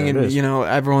everything, it and is.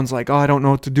 everyone's like, oh, I don't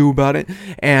know what to do about it.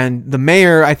 And the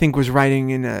mayor, I think, was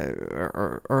writing in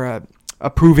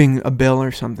approving a bill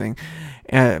or something,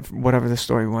 whatever the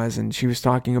story was, and she was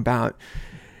talking about,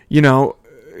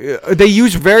 they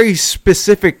use very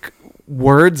specific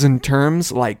words and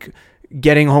terms like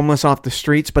getting homeless off the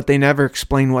streets, but they never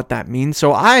explain what that means.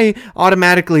 So I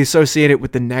automatically associate it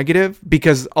with the negative,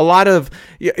 because a lot of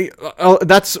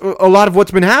that's a lot of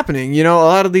what's been happening. A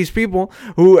lot of these people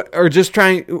who are just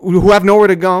who have nowhere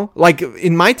to go. Like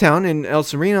in my town in El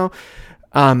Sereno,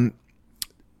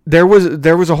 there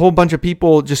was a whole bunch of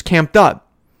people just camped up,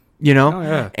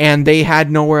 and they had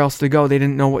nowhere else to go. They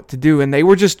didn't know what to do, and they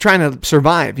were just trying to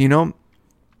survive, And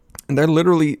they're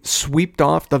literally swept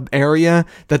off. The area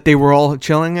that they were all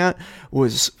chilling at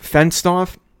was fenced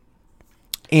off,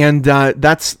 and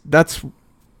that's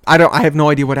I have no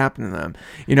idea what happened to them.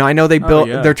 I know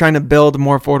they're trying to build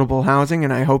more affordable housing,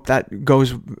 and I hope that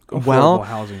goes well. Affordable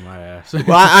housing, my ass.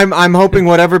 Well, I'm hoping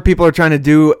whatever people are trying to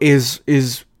do is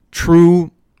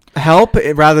true help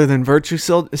rather than virtue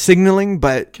signaling.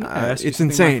 But it's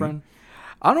insane.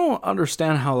 I don't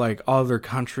understand how other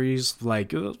countries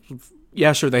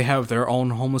yeah, sure, they have their own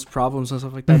homeless problems and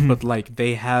stuff like that, Mm-hmm. but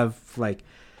they have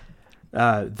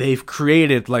they've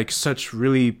created such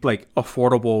really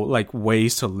affordable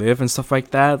ways to live and stuff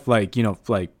like that.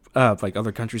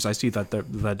 Other countries, I see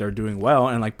that they're doing well,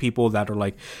 and people that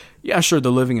are yeah, sure, they're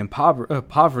living in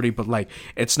poverty, but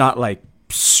it's not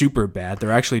super bad.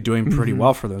 They're actually doing pretty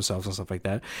well for themselves and stuff like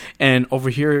that. And over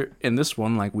here in this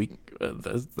one,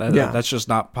 that's just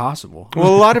not possible.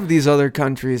 Well, a lot of these other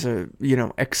countries are,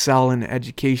 excel in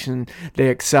education. They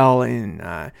excel in,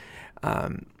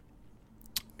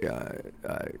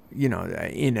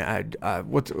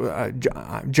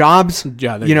 jobs.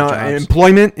 Yeah, jobs.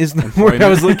 Employment is the word I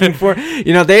was looking for.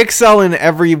 They excel in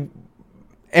every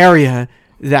area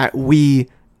that we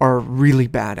are really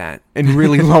bad at and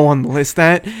really low on the list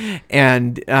at.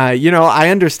 And, I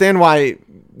understand why,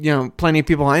 plenty of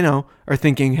people I know are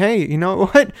thinking, hey, you know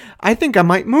what? I think I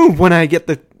might move when I get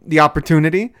the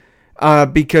opportunity,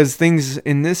 because things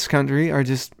in this country are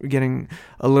just getting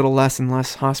a little less and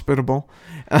less hospitable.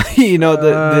 I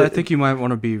think you might want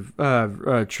to be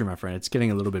true, my friend. It's getting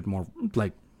a little bit more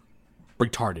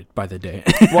retarded by the day.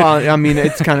 Well, I mean,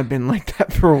 it's kind of been like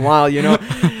that for a while,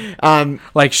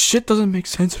 shit doesn't make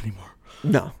sense anymore.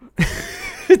 No.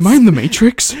 Am I in the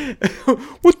Matrix?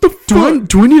 What the fuck?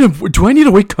 Do I need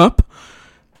to wake up?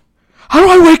 How do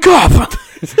I wake up?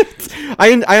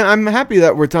 I'm happy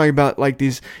that we're talking about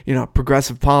these,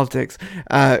 progressive politics,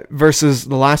 versus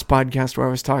the last podcast where I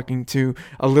was talking to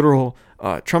a literal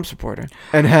Trump supporter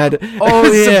and had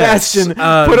Sebastian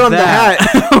put on the hat,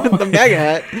 the mega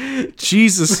hat.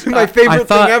 Jesus, my favorite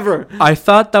thing ever. I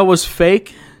thought that was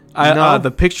fake. No.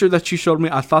 The picture that you showed me,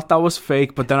 I thought that was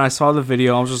fake, but then I saw the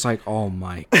video. I was just like, oh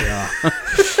my god.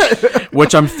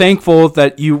 Which I'm thankful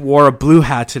that you wore a blue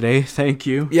hat today. Thank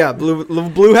you. Yeah,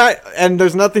 blue hat, and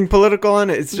there's nothing political on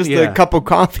it. It's just a cup of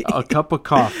coffee. A cup of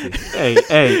coffee. Hey,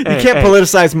 you can't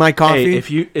politicize my coffee.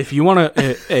 Hey, if you want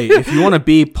to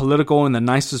be political in the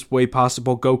nicest way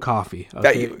possible, go coffee.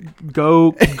 Okay?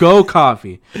 Go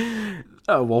coffee.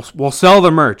 We'll sell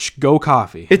the merch. Go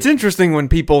coffee. It's interesting when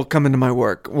people come into my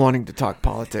work wanting to talk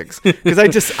politics, because I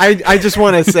just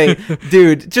want to say,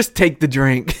 dude, just take the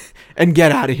drink and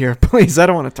get out of here, please. I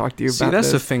don't want to talk to you about this. See,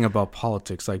 that's the thing about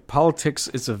politics. Politics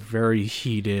is a very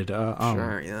heated.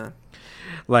 Sure, yeah.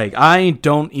 I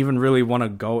don't even really want to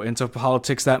go into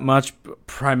politics that much,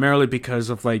 primarily because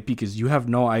you have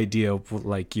no idea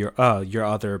what your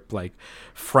other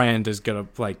friend is gonna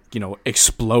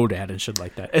explode at and shit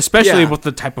like that. Especially with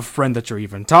the type of friend that you're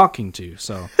even talking to.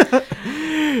 So,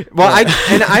 well,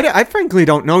 I frankly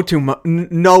don't know too much.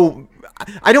 No,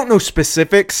 I don't know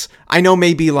specifics. I know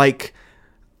maybe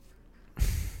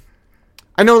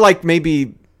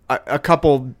maybe a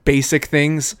couple basic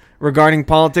things regarding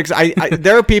politics.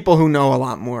 There are people who know a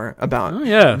lot more about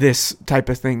this type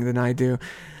of thing than I do.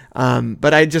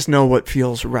 But I just know what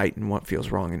feels right and what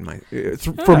feels wrong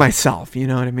for myself. You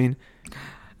know what I mean?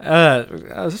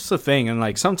 That's the thing.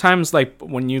 And sometimes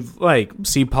when you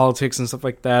see politics and stuff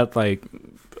like that,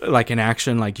 in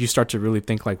action, you start to really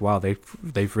think wow,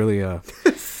 they've really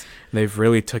they've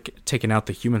really taken out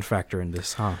the human factor in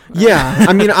this, huh? Yeah,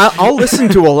 I mean, I'll listen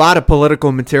to a lot of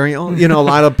political material, a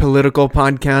lot of political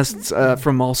podcasts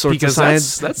from all sorts of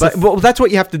sides. That's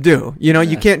what you have to do.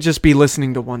 You can't just be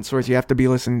listening to one source. You have to be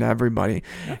listening to everybody.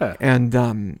 Yeah.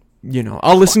 And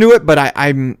I'll listen to it, but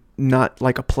I'm not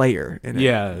a player in it.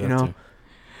 Yeah,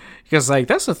 because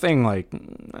that's the thing.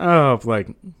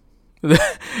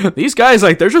 These guys,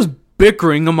 like, they're just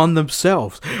bickering among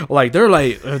themselves. Like, they're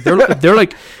like,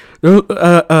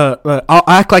 I'll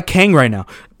act like Kang right now.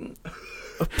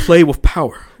 Play with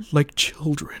power like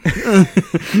children.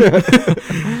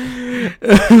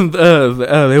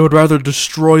 They would rather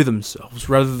destroy themselves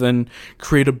rather than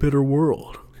create a better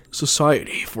world,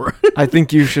 society for. I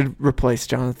think you should replace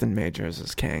Jonathan Majors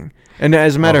as Kang. And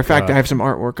as a matter of fact, I have some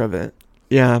artwork of it.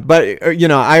 Yeah, but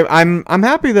I'm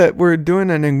happy that we're doing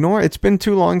an ignore. It's been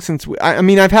too long since I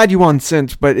mean, I've had you on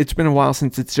since, but it's been a while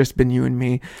since it's just been you and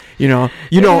me. It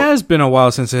has been a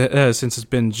while since it's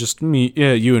been just me,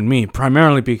 you and me.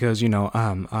 Primarily because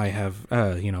I have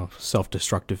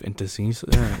self-destructive entities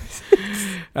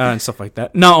and stuff like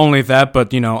that. Not only that,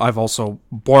 but I've also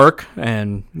work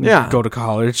and go to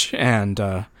college, and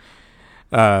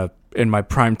in my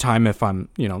prime time, if I'm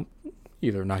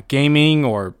either not gaming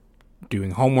or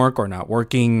doing homework or not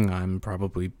working, I'm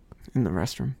probably in the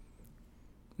restroom,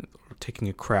 taking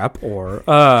a crap,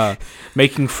 or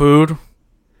making food.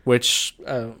 Which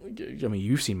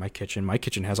you've seen my kitchen. My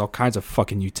kitchen has all kinds of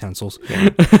fucking utensils. Yeah.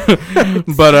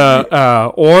 But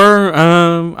or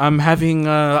I'm having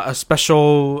a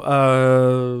special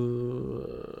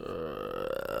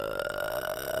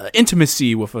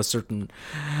intimacy with a certain.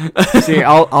 See,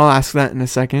 I'll ask that in a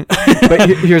second. But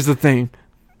here's the thing.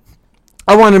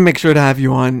 I want to make sure to have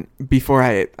you on before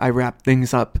I wrap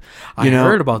things up. I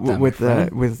heard about that with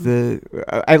the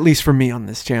at least for me on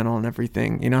this channel and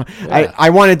everything. I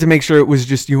wanted to make sure it was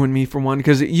just you and me for one,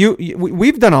 because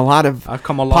we've done a lot of I've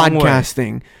come a long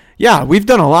podcasting. Way. Yeah, we've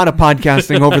done a lot of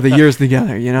podcasting over the years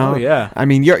together. Oh yeah. I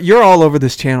mean, you're all over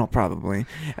this channel probably.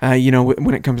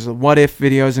 When it comes to what if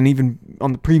videos, and even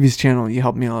on the previous channel, you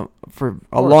helped me out for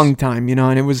a long time.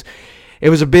 And it was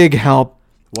a big help.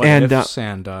 What ifs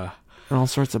and all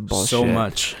sorts of bullshit. So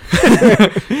much.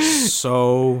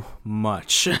 So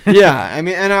much. Yeah, I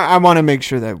mean, and I want to make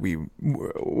sure that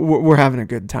we're having a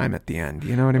good time at the end.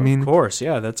 You know what I mean? Of course,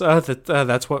 yeah. That's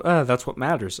what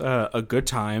matters. A good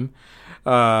time,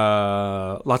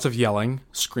 lots of yelling,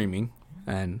 screaming,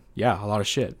 and a lot of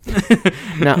shit.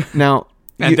 Now.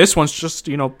 And this one's just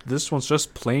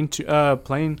plain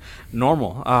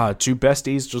normal. Two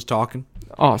besties just talking.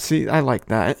 Oh, see, I like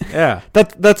that. Yeah.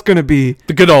 That's going to be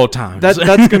the good old times. That's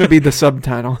going to be the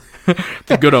subtitle.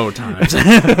 The good old times.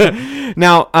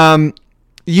 Now,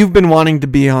 you've been wanting to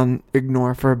be on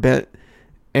Ignore for a bit,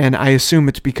 and I assume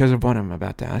it's because of what I'm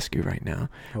about to ask you right now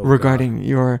regarding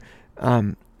your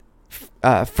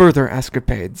further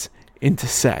escapades into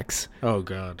sex. Oh,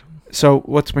 God. So,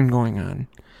 what's been going on?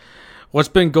 What's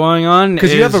been going on?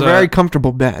 Because you have a very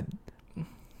comfortable bed.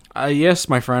 Yes,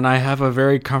 my friend, I have a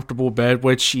very comfortable bed,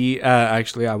 which he,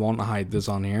 actually, I won't hide this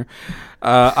on here.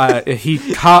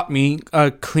 He caught me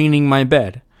cleaning my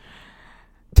bed.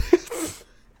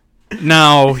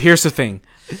 Now, here's the thing.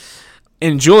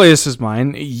 In Julius's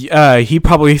mind, he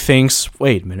probably thinks,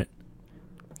 wait a minute.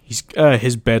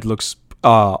 His bed looks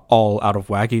all out of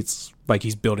whack. It's like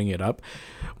he's building it up.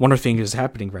 One of things is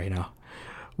happening right now.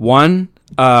 One,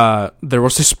 there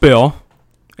was a spill,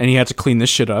 and he had to clean this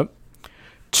shit up.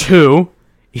 2,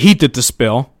 he did the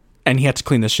spill, and he had to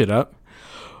clean this shit up.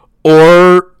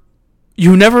 Or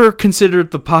you never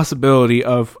considered the possibility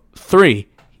of 3.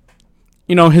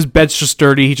 His bed's just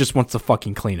dirty. He just wants to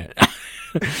fucking clean it.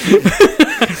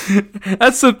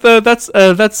 That's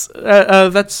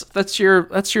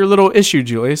your little issue,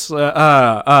 Julius.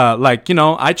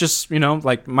 I just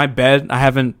like my bed. I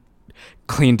haven't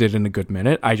cleaned it in a good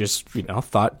minute. I just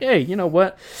thought, hey, you know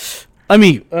what? Let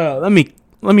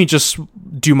me just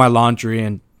do my laundry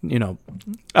and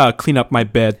clean up my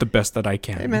bed the best that I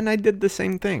can. Hey man, I did the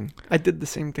same thing.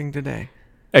 Today.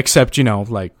 Except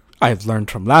I've learned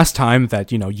from last time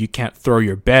that you can't throw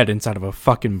your bed inside of a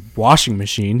fucking washing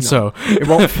machine, so it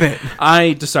won't fit.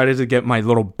 I decided to get my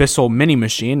little Bissell mini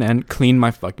machine and clean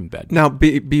my fucking bed. Now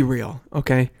be real,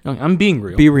 okay? I'm being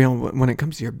real. Be real when it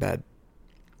comes to your bed.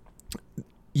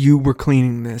 You were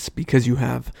cleaning this because you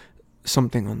have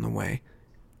something on the way.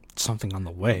 Something on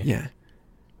the way? Yeah.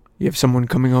 You have someone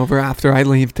coming over after I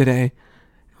leave today.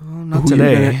 Not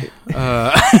today.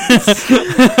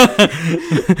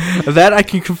 That I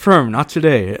can confirm. Not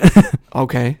today.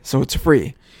 Okay, so it's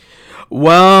free.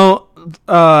 Well,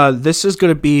 this is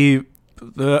going to be...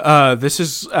 this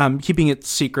is keeping it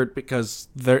secret because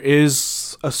there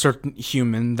is a certain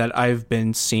human that I've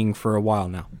been seeing for a while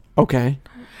now. Okay.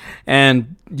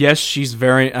 And yes, she's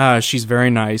very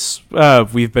nice.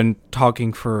 We've been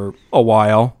talking for a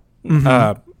while.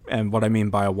 Mm-hmm. And what I mean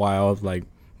by a while, like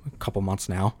a couple months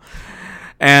now.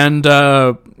 And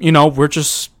we're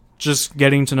just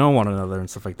getting to know one another and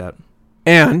stuff like that.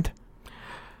 And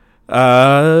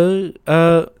A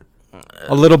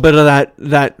little bit of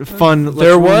that fun.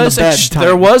 There was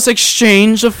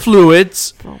exchange of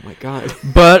fluids. Oh my god!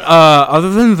 But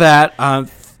other than that, I'm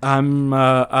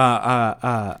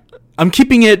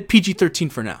keeping it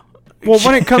PG-13 for now. Well,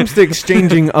 when it comes to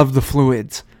exchanging of the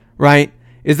fluids, right?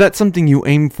 Is that something you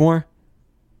aim for?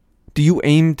 Do you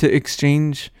aim to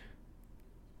exchange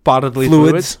bodily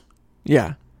fluids?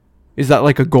 Yeah. Is that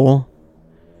like a goal?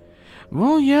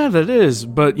 Well, yeah, that is.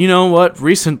 But you know what?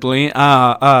 Recently,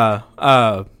 from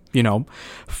that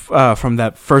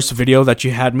first video that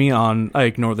you had me on, I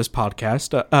Ignore This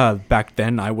Podcast, back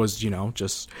then I was,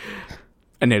 just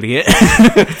an idiot,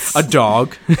 a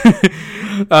dog.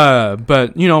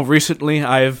 But, recently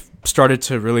I've started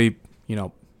to really,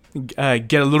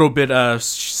 get a little bit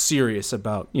serious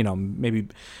about, maybe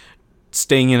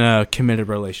staying in a committed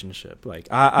relationship. Like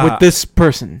with this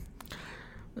person.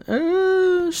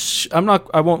 I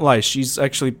won't lie. She's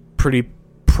actually pretty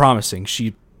promising.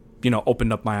 She,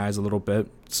 opened up my eyes a little bit,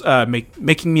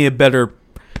 making me a better,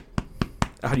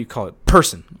 how do you call it,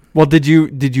 person. Well, did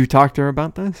you talk to her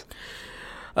about this?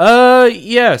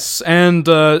 Yes, and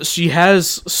she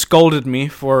has scolded me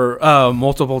for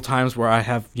multiple times where I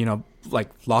have,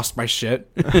 lost my shit.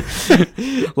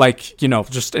 Like,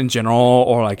 just in general,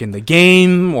 or like in the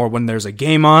game, or when there's a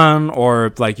game on,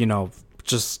 or like,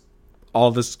 just all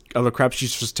this other crap.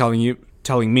 She's just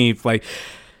telling me, like,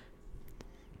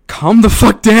 calm the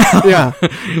fuck down. Yeah.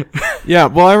 Yeah,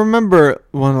 well, I remember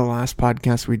one of the last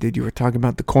podcasts we did, you were talking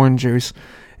about the corn juice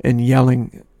and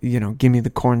yelling, give me the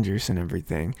corn juice and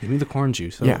everything. Give me the corn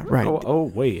juice. Yeah, right. Oh,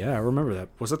 wait, yeah, I remember that.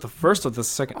 Was that the first or the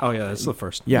second? Oh, yeah, that's the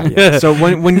first. Yeah. So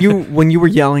when you were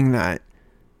yelling that,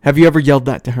 have you ever yelled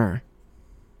that to her?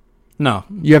 No.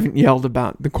 You haven't yelled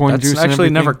about the corn juice and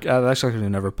everything? That's actually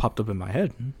never popped up in my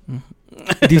head.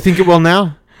 Do you think it will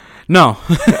now? No.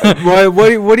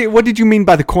 What did you mean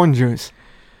by the corn juice?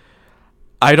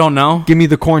 I don't know. Give me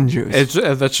the corn juice.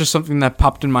 That's just something that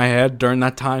popped in my head during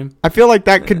that time. I feel like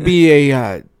that could be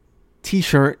a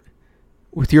T-shirt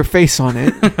with your face on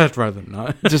it. I'd rather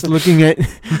not. Just looking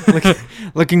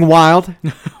wild.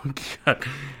 Oh, God.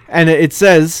 And it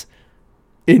says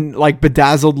in like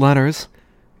bedazzled letters,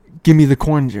 "Give me the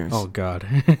corn juice." Oh God.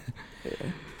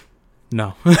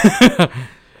 No.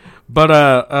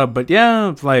 But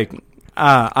yeah, like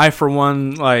I for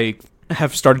one like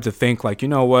have started to think like, you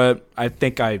know what? I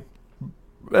think I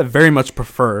very much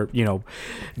prefer,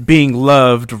 being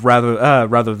loved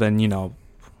rather than,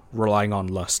 relying on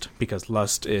lust, because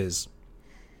lust is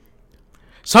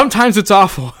sometimes it's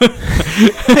awful.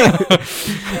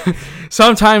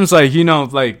 Sometimes you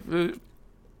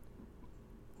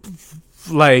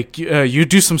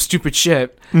do some stupid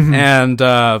shit, mm-hmm. and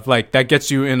that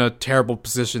gets you in a terrible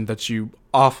position that you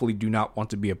awfully do not want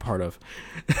to be a part of.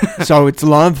 So it's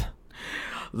love.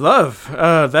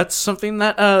 That's something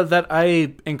that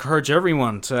I encourage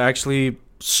everyone to actually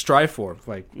strive for.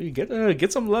 Like,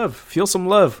 get some love, feel some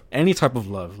love, any type of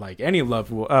love, like any love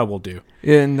will do.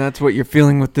 Yeah, and that's what you're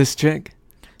feeling with this chick.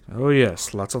 Oh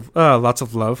yes, lots of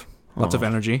love, lots of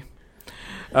energy.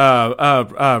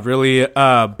 Really,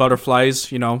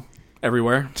 butterflies,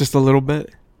 everywhere. Just a little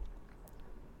bit.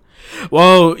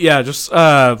 Well, yeah, just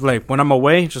when I'm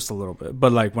away, just a little bit.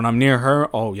 But like when I'm near her,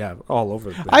 oh yeah, all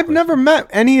over. I've never met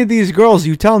any of these girls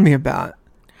you tell me about.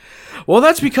 Well,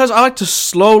 that's because I like to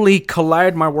slowly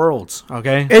collide my worlds.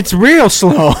 Okay, it's real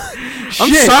slow.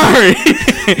 I'm sorry.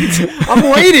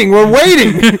 I'm waiting. We're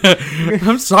waiting.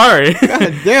 I'm sorry.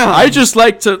 God damn. I just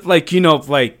like to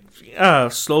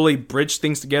slowly bridge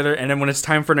things together, and then when it's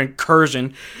time for an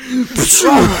incursion,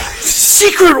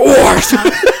 Secret Wars.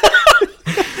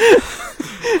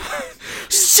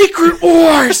 Secret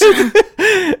Wars.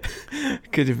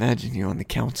 Could imagine you on the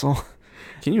council.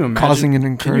 Can you imagine causing an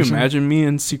incursion? Can you imagine me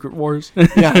in Secret Wars?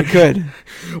 Yeah, I could.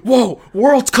 Whoa,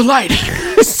 worlds colliding.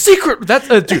 Secret.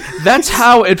 Dude. That's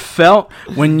how it felt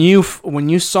when you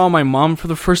saw my mom for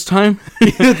the first time.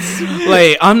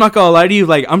 Like, I'm not gonna lie to you.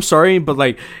 Like, I'm sorry, but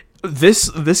like,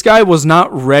 this guy was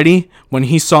not ready when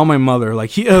he saw my mother. Like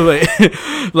he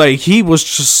he was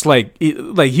just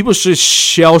he was just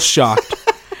shell shocked,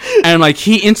 and like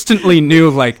he instantly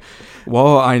knew like.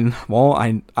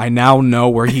 I now know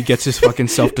where he gets his fucking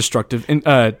self-destructive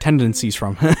tendencies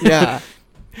from. Yeah.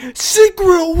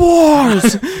 Secret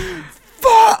Wars.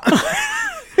 Fuck.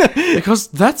 Because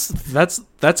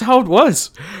that's how it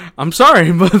was. I'm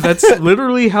sorry, but that's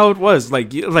literally how it was.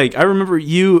 Like I remember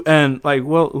you and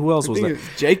who else was there?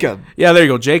 Jacob. Yeah, there you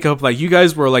go, Jacob. Like you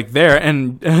guys were like there,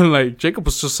 and like Jacob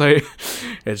was just like,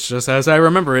 it's just as I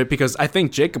remember it, because I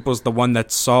think Jacob was the one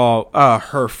that saw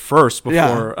her first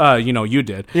before you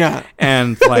did. Yeah.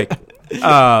 And like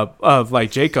of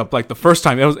like Jacob, like the first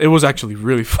time, it was actually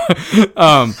really fun.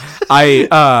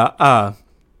 I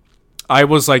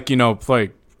was like,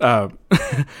 like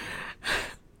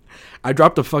I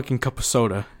dropped a fucking cup of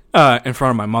soda in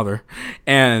front of my mother,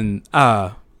 and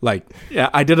like, yeah,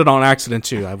 I did it on accident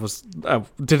too. I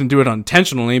didn't do it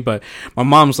unintentionally, but my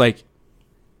mom's like,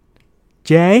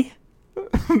 Jay,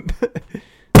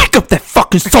 pick up that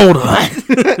fucking soda.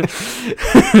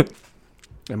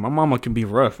 And my mama can be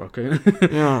rough, okay?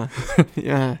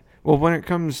 Yeah. Well, when it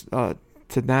comes to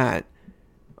that,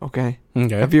 okay.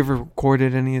 Have you ever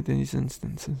recorded any of these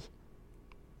instances?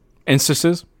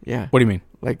 Instances? Yeah. What do you mean?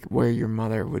 Like where your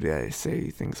mother would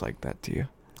say things like that to you?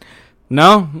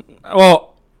 No.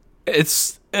 Well,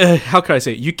 it's how can I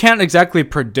say it? You can't exactly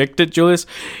predict it, Julius.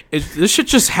 This shit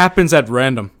just happens at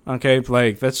random. Okay,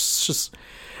 like that's just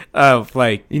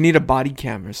like you need a body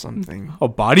cam or something. A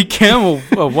body cam?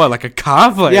 What? Like a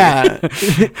cop? Like, yeah,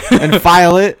 and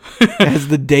file it. It has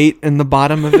the date in the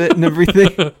bottom of it and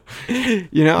everything.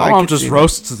 My mom just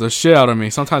roasts the shit out of me.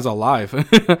 Sometimes alive.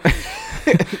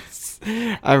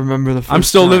 I remember the first I'm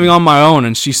still time. living on my own,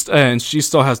 and she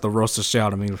still has the roast the shit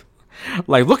out of me.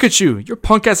 Like, look at you. Your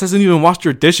punk ass hasn't even washed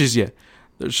your dishes yet.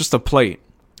 There's just a plate.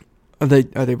 Are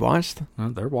they washed?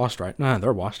 They're washed, right? Nah,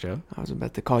 they're washed, yeah. I was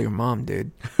about to call your mom,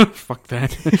 dude. Fuck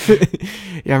that.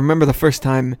 Yeah, I remember the first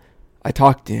time I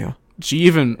talked to you. She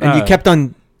even... And you kept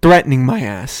on threatening my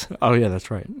ass. Oh, yeah,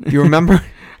 that's right. Do you remember?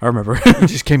 I remember. You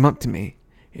just came up to me.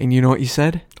 And you know what you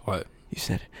said? What? You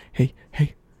said, hey,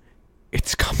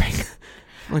 it's coming.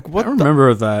 Like, what? I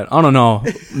remember that. I don't know.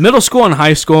 Middle school and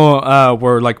high school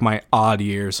were like my odd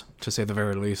years, to say the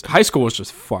very least. High school was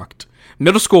just fucked.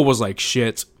 Middle school was like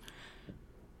shit.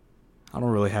 I don't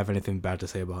really have anything bad to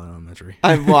say about elementary.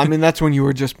 That's when you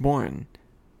were just born.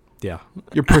 Yeah.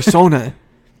 Your persona.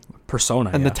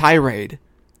 And the tirade.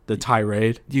 The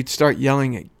tirade. You'd start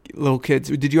yelling at little kids.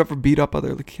 Did you ever beat up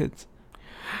other kids?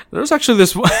 There was actually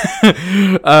this.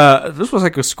 This was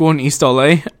like a school in East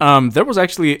LA. There was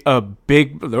actually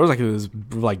this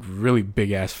like really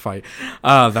big ass fight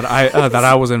that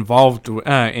I was involved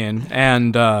in,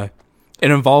 and it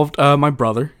involved my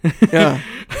brother. Yeah.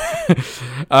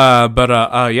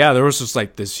 Yeah, there was just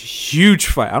like this huge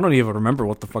fight. I don't even remember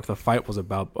what the fuck the fight was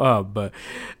about. But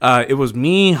it was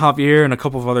me, Javier, and a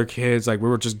couple of other kids. Like, we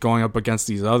were just going up against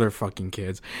these other fucking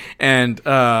kids, and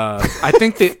I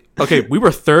think we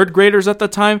were third graders at the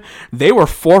time. They were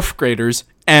fourth graders,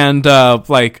 and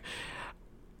like,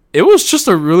 it was just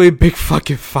a really big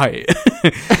fucking fight.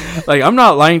 Like, I'm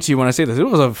not lying to you when I say this. It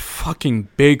was a fucking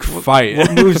big fight.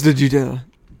 What moves did you do?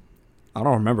 I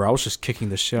don't remember. I was just kicking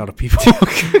the shit out of people.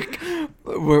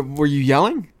 Were you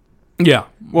yelling? Yeah.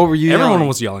 What were you Everyone yelling?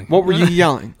 was yelling. What were you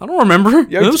yelling? I don't remember.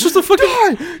 Yeah, it was just a fucking...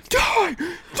 Die!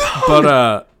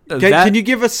 But, can you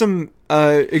give us some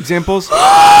examples?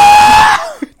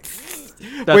 That's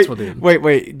what they did.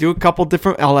 Wait. Do a couple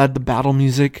different... I'll add the battle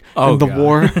music and the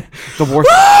war. The war...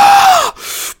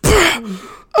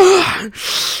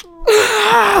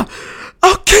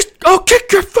 I'll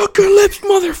kick your fucking lips,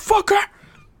 motherfucker.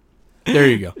 There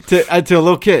you go. To a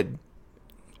little kid.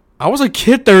 I was a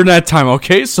kid during that time,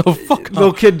 okay? So fuck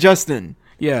little kid Justin.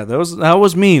 Yeah, that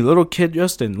was me, little kid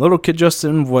Justin. Little kid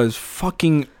Justin was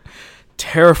fucking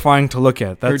terrifying to look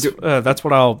at. That's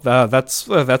what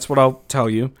I'll tell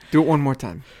you. Do it one more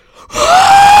time.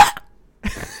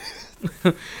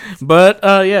 But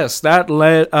yes,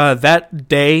 that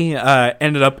day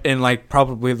ended up in like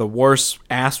probably the worst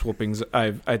ass whoopings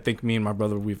I think me and my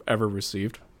brother we've ever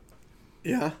received.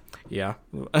 Yeah. Yeah.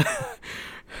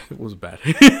 It was bad.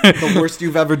 The worst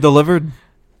you've ever delivered?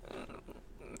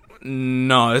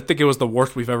 No, I think it was the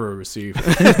worst we've ever received.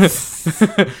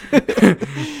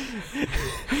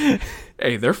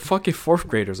 Hey, they're fucking fourth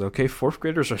graders, okay? Fourth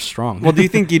graders are strong. Well, do you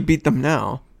think you'd beat them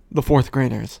now? The fourth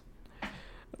graders?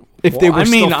 If they were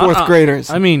still fourth graders.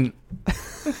 I mean,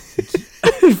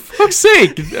 fuck's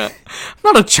sake. I'm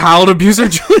not a child abuser.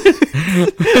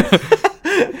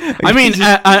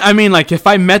 I mean, like, if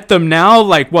I met them now,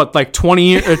 like, what, like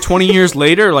 20 years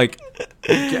later, like,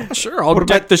 yeah, sure, I'll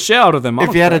get the shit out of them.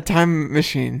 If you had a time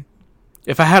machine.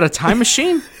 If I had a time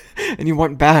machine? And you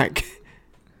went back.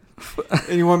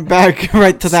 And you went back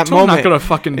right to that moment. I'm not gonna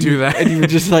fucking do that. And you were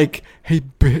just like, hey,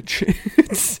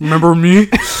 bitch. Remember me?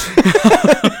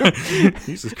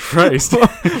 Jesus Christ.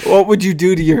 What would you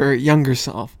do to your younger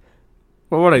self?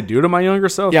 What would I do to my younger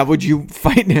self? Yeah, would you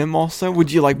fight him also?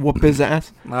 Would you, like, whoop his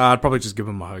ass? I'd probably just give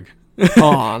him a hug.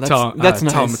 Oh, that's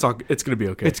nice. Tell him it's gonna be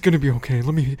okay. It's gonna be okay.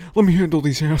 Let me handle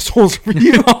these assholes for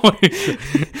you. Like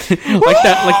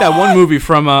that one movie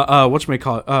from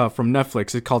whatchamacallit, from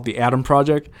Netflix. It's called The Adam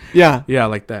Project. Yeah. Yeah,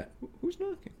 like that. Who's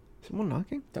knocking? Someone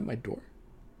knocking? Is that my door?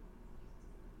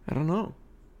 I don't know.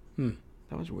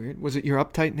 That was weird. Was it your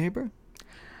uptight neighbor?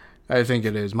 I think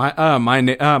it is. My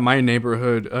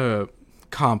neighborhood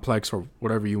complex, or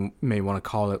whatever you may want to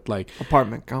call it, like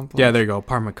Apartment complex. yeah, there you go,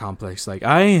 apartment complex. Like,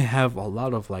 I have a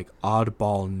lot of like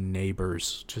oddball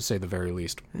neighbors, to say the very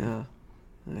least. Yeah.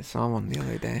 I saw one the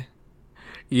other day.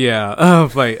 Yeah,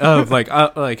 like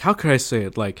how could I say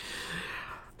it? Like,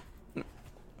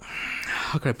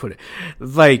 how could I put it?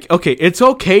 Like, okay, it's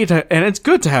okay to, and it's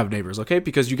good to have neighbors, okay,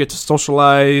 because you get to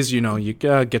socialize. You know, you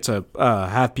get to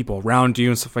have people around you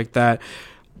and stuff like that.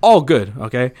 All good,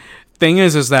 okay. Thing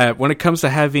is that when it comes to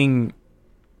having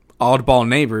oddball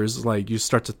neighbors, like, you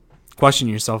start to question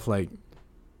yourself, like,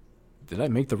 did I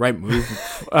make the right move?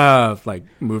 Like,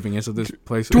 moving into this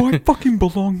place. Do I fucking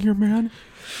belong here, man?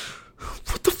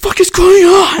 What the fuck is going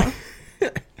on?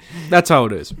 That's how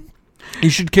it is. You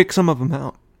should kick some of them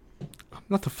out. I'm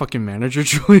not the fucking manager,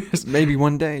 Julius. Maybe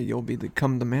one day you'll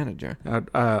become the manager.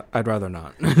 I'd rather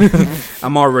not.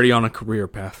 I'm already on a career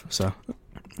path, so.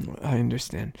 I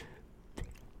understand.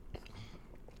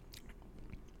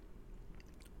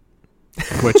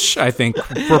 Which I think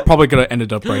we're probably gonna end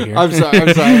it up right here. I'm sorry.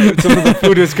 Some of the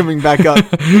food is coming back up.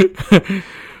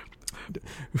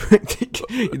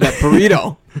 That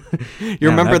burrito. You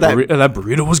remember that? That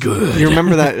burrito was good. You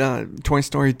remember that Toy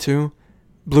Story 2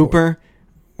 blooper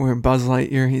where Buzz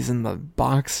Lightyear, he's in the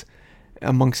box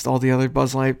amongst all the other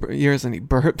Buzz Lightyears and he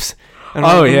burps? And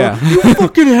yeah. You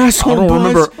fucking asshole,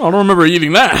 Buzz. I don't remember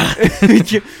eating that.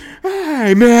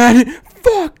 Hey man,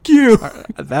 fuck you.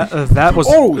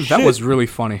 That shit. was really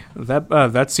funny.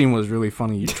 That scene was really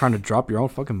funny. You trying to drop your own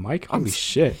fucking mic? Holy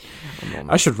shit!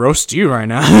 I should roast you right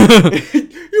now.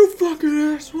 You fucking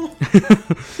asshole.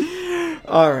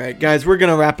 All right, guys, we're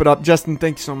gonna wrap it up. Justin,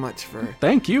 thanks so much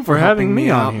Thank you for having me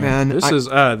on here, man.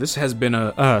 This has been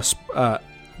a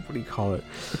what do you call it?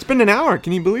 It's been an hour.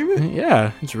 Can you believe it?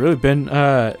 Yeah, it's really been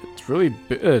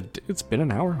it's been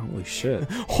an hour. Holy shit!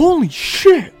 Holy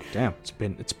shit! Damn,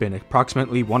 it's been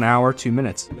approximately 1 hour 2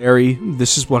 minutes. Larry,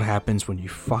 this is what happens when you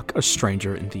fuck a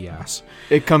stranger in the ass.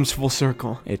 It comes full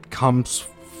circle. It comes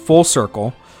full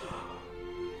circle.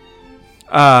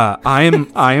 I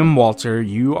am Walter.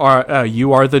 You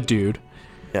are the dude.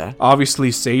 Yeah.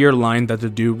 Obviously, say your line that the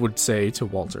dude would say to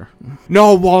Walter.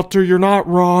 No, Walter, you're not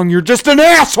wrong. You're just an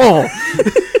asshole.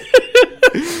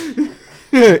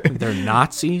 They're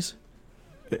Nazis.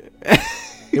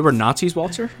 They were Nazis,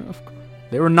 Walter.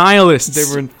 They were nihilists. They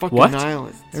were fucking what?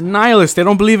 nihilists. They're nihilists. They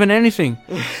don't believe in anything.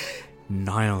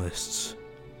 Nihilists.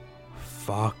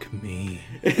 Fuck me.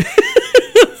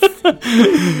 All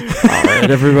right,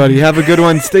 everybody. Have a good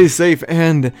one. Stay safe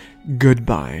and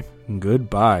goodbye.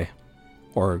 Goodbye.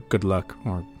 Or good luck.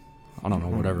 Or I don't know,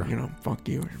 whatever. You know, fuck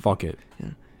you. Fuck it. Yeah.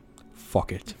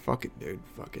 Fuck it. Fuck it, dude.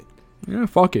 Fuck it. Yeah,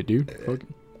 fuck it, dude. Fuck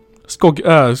it.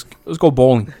 Let's go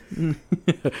bowling.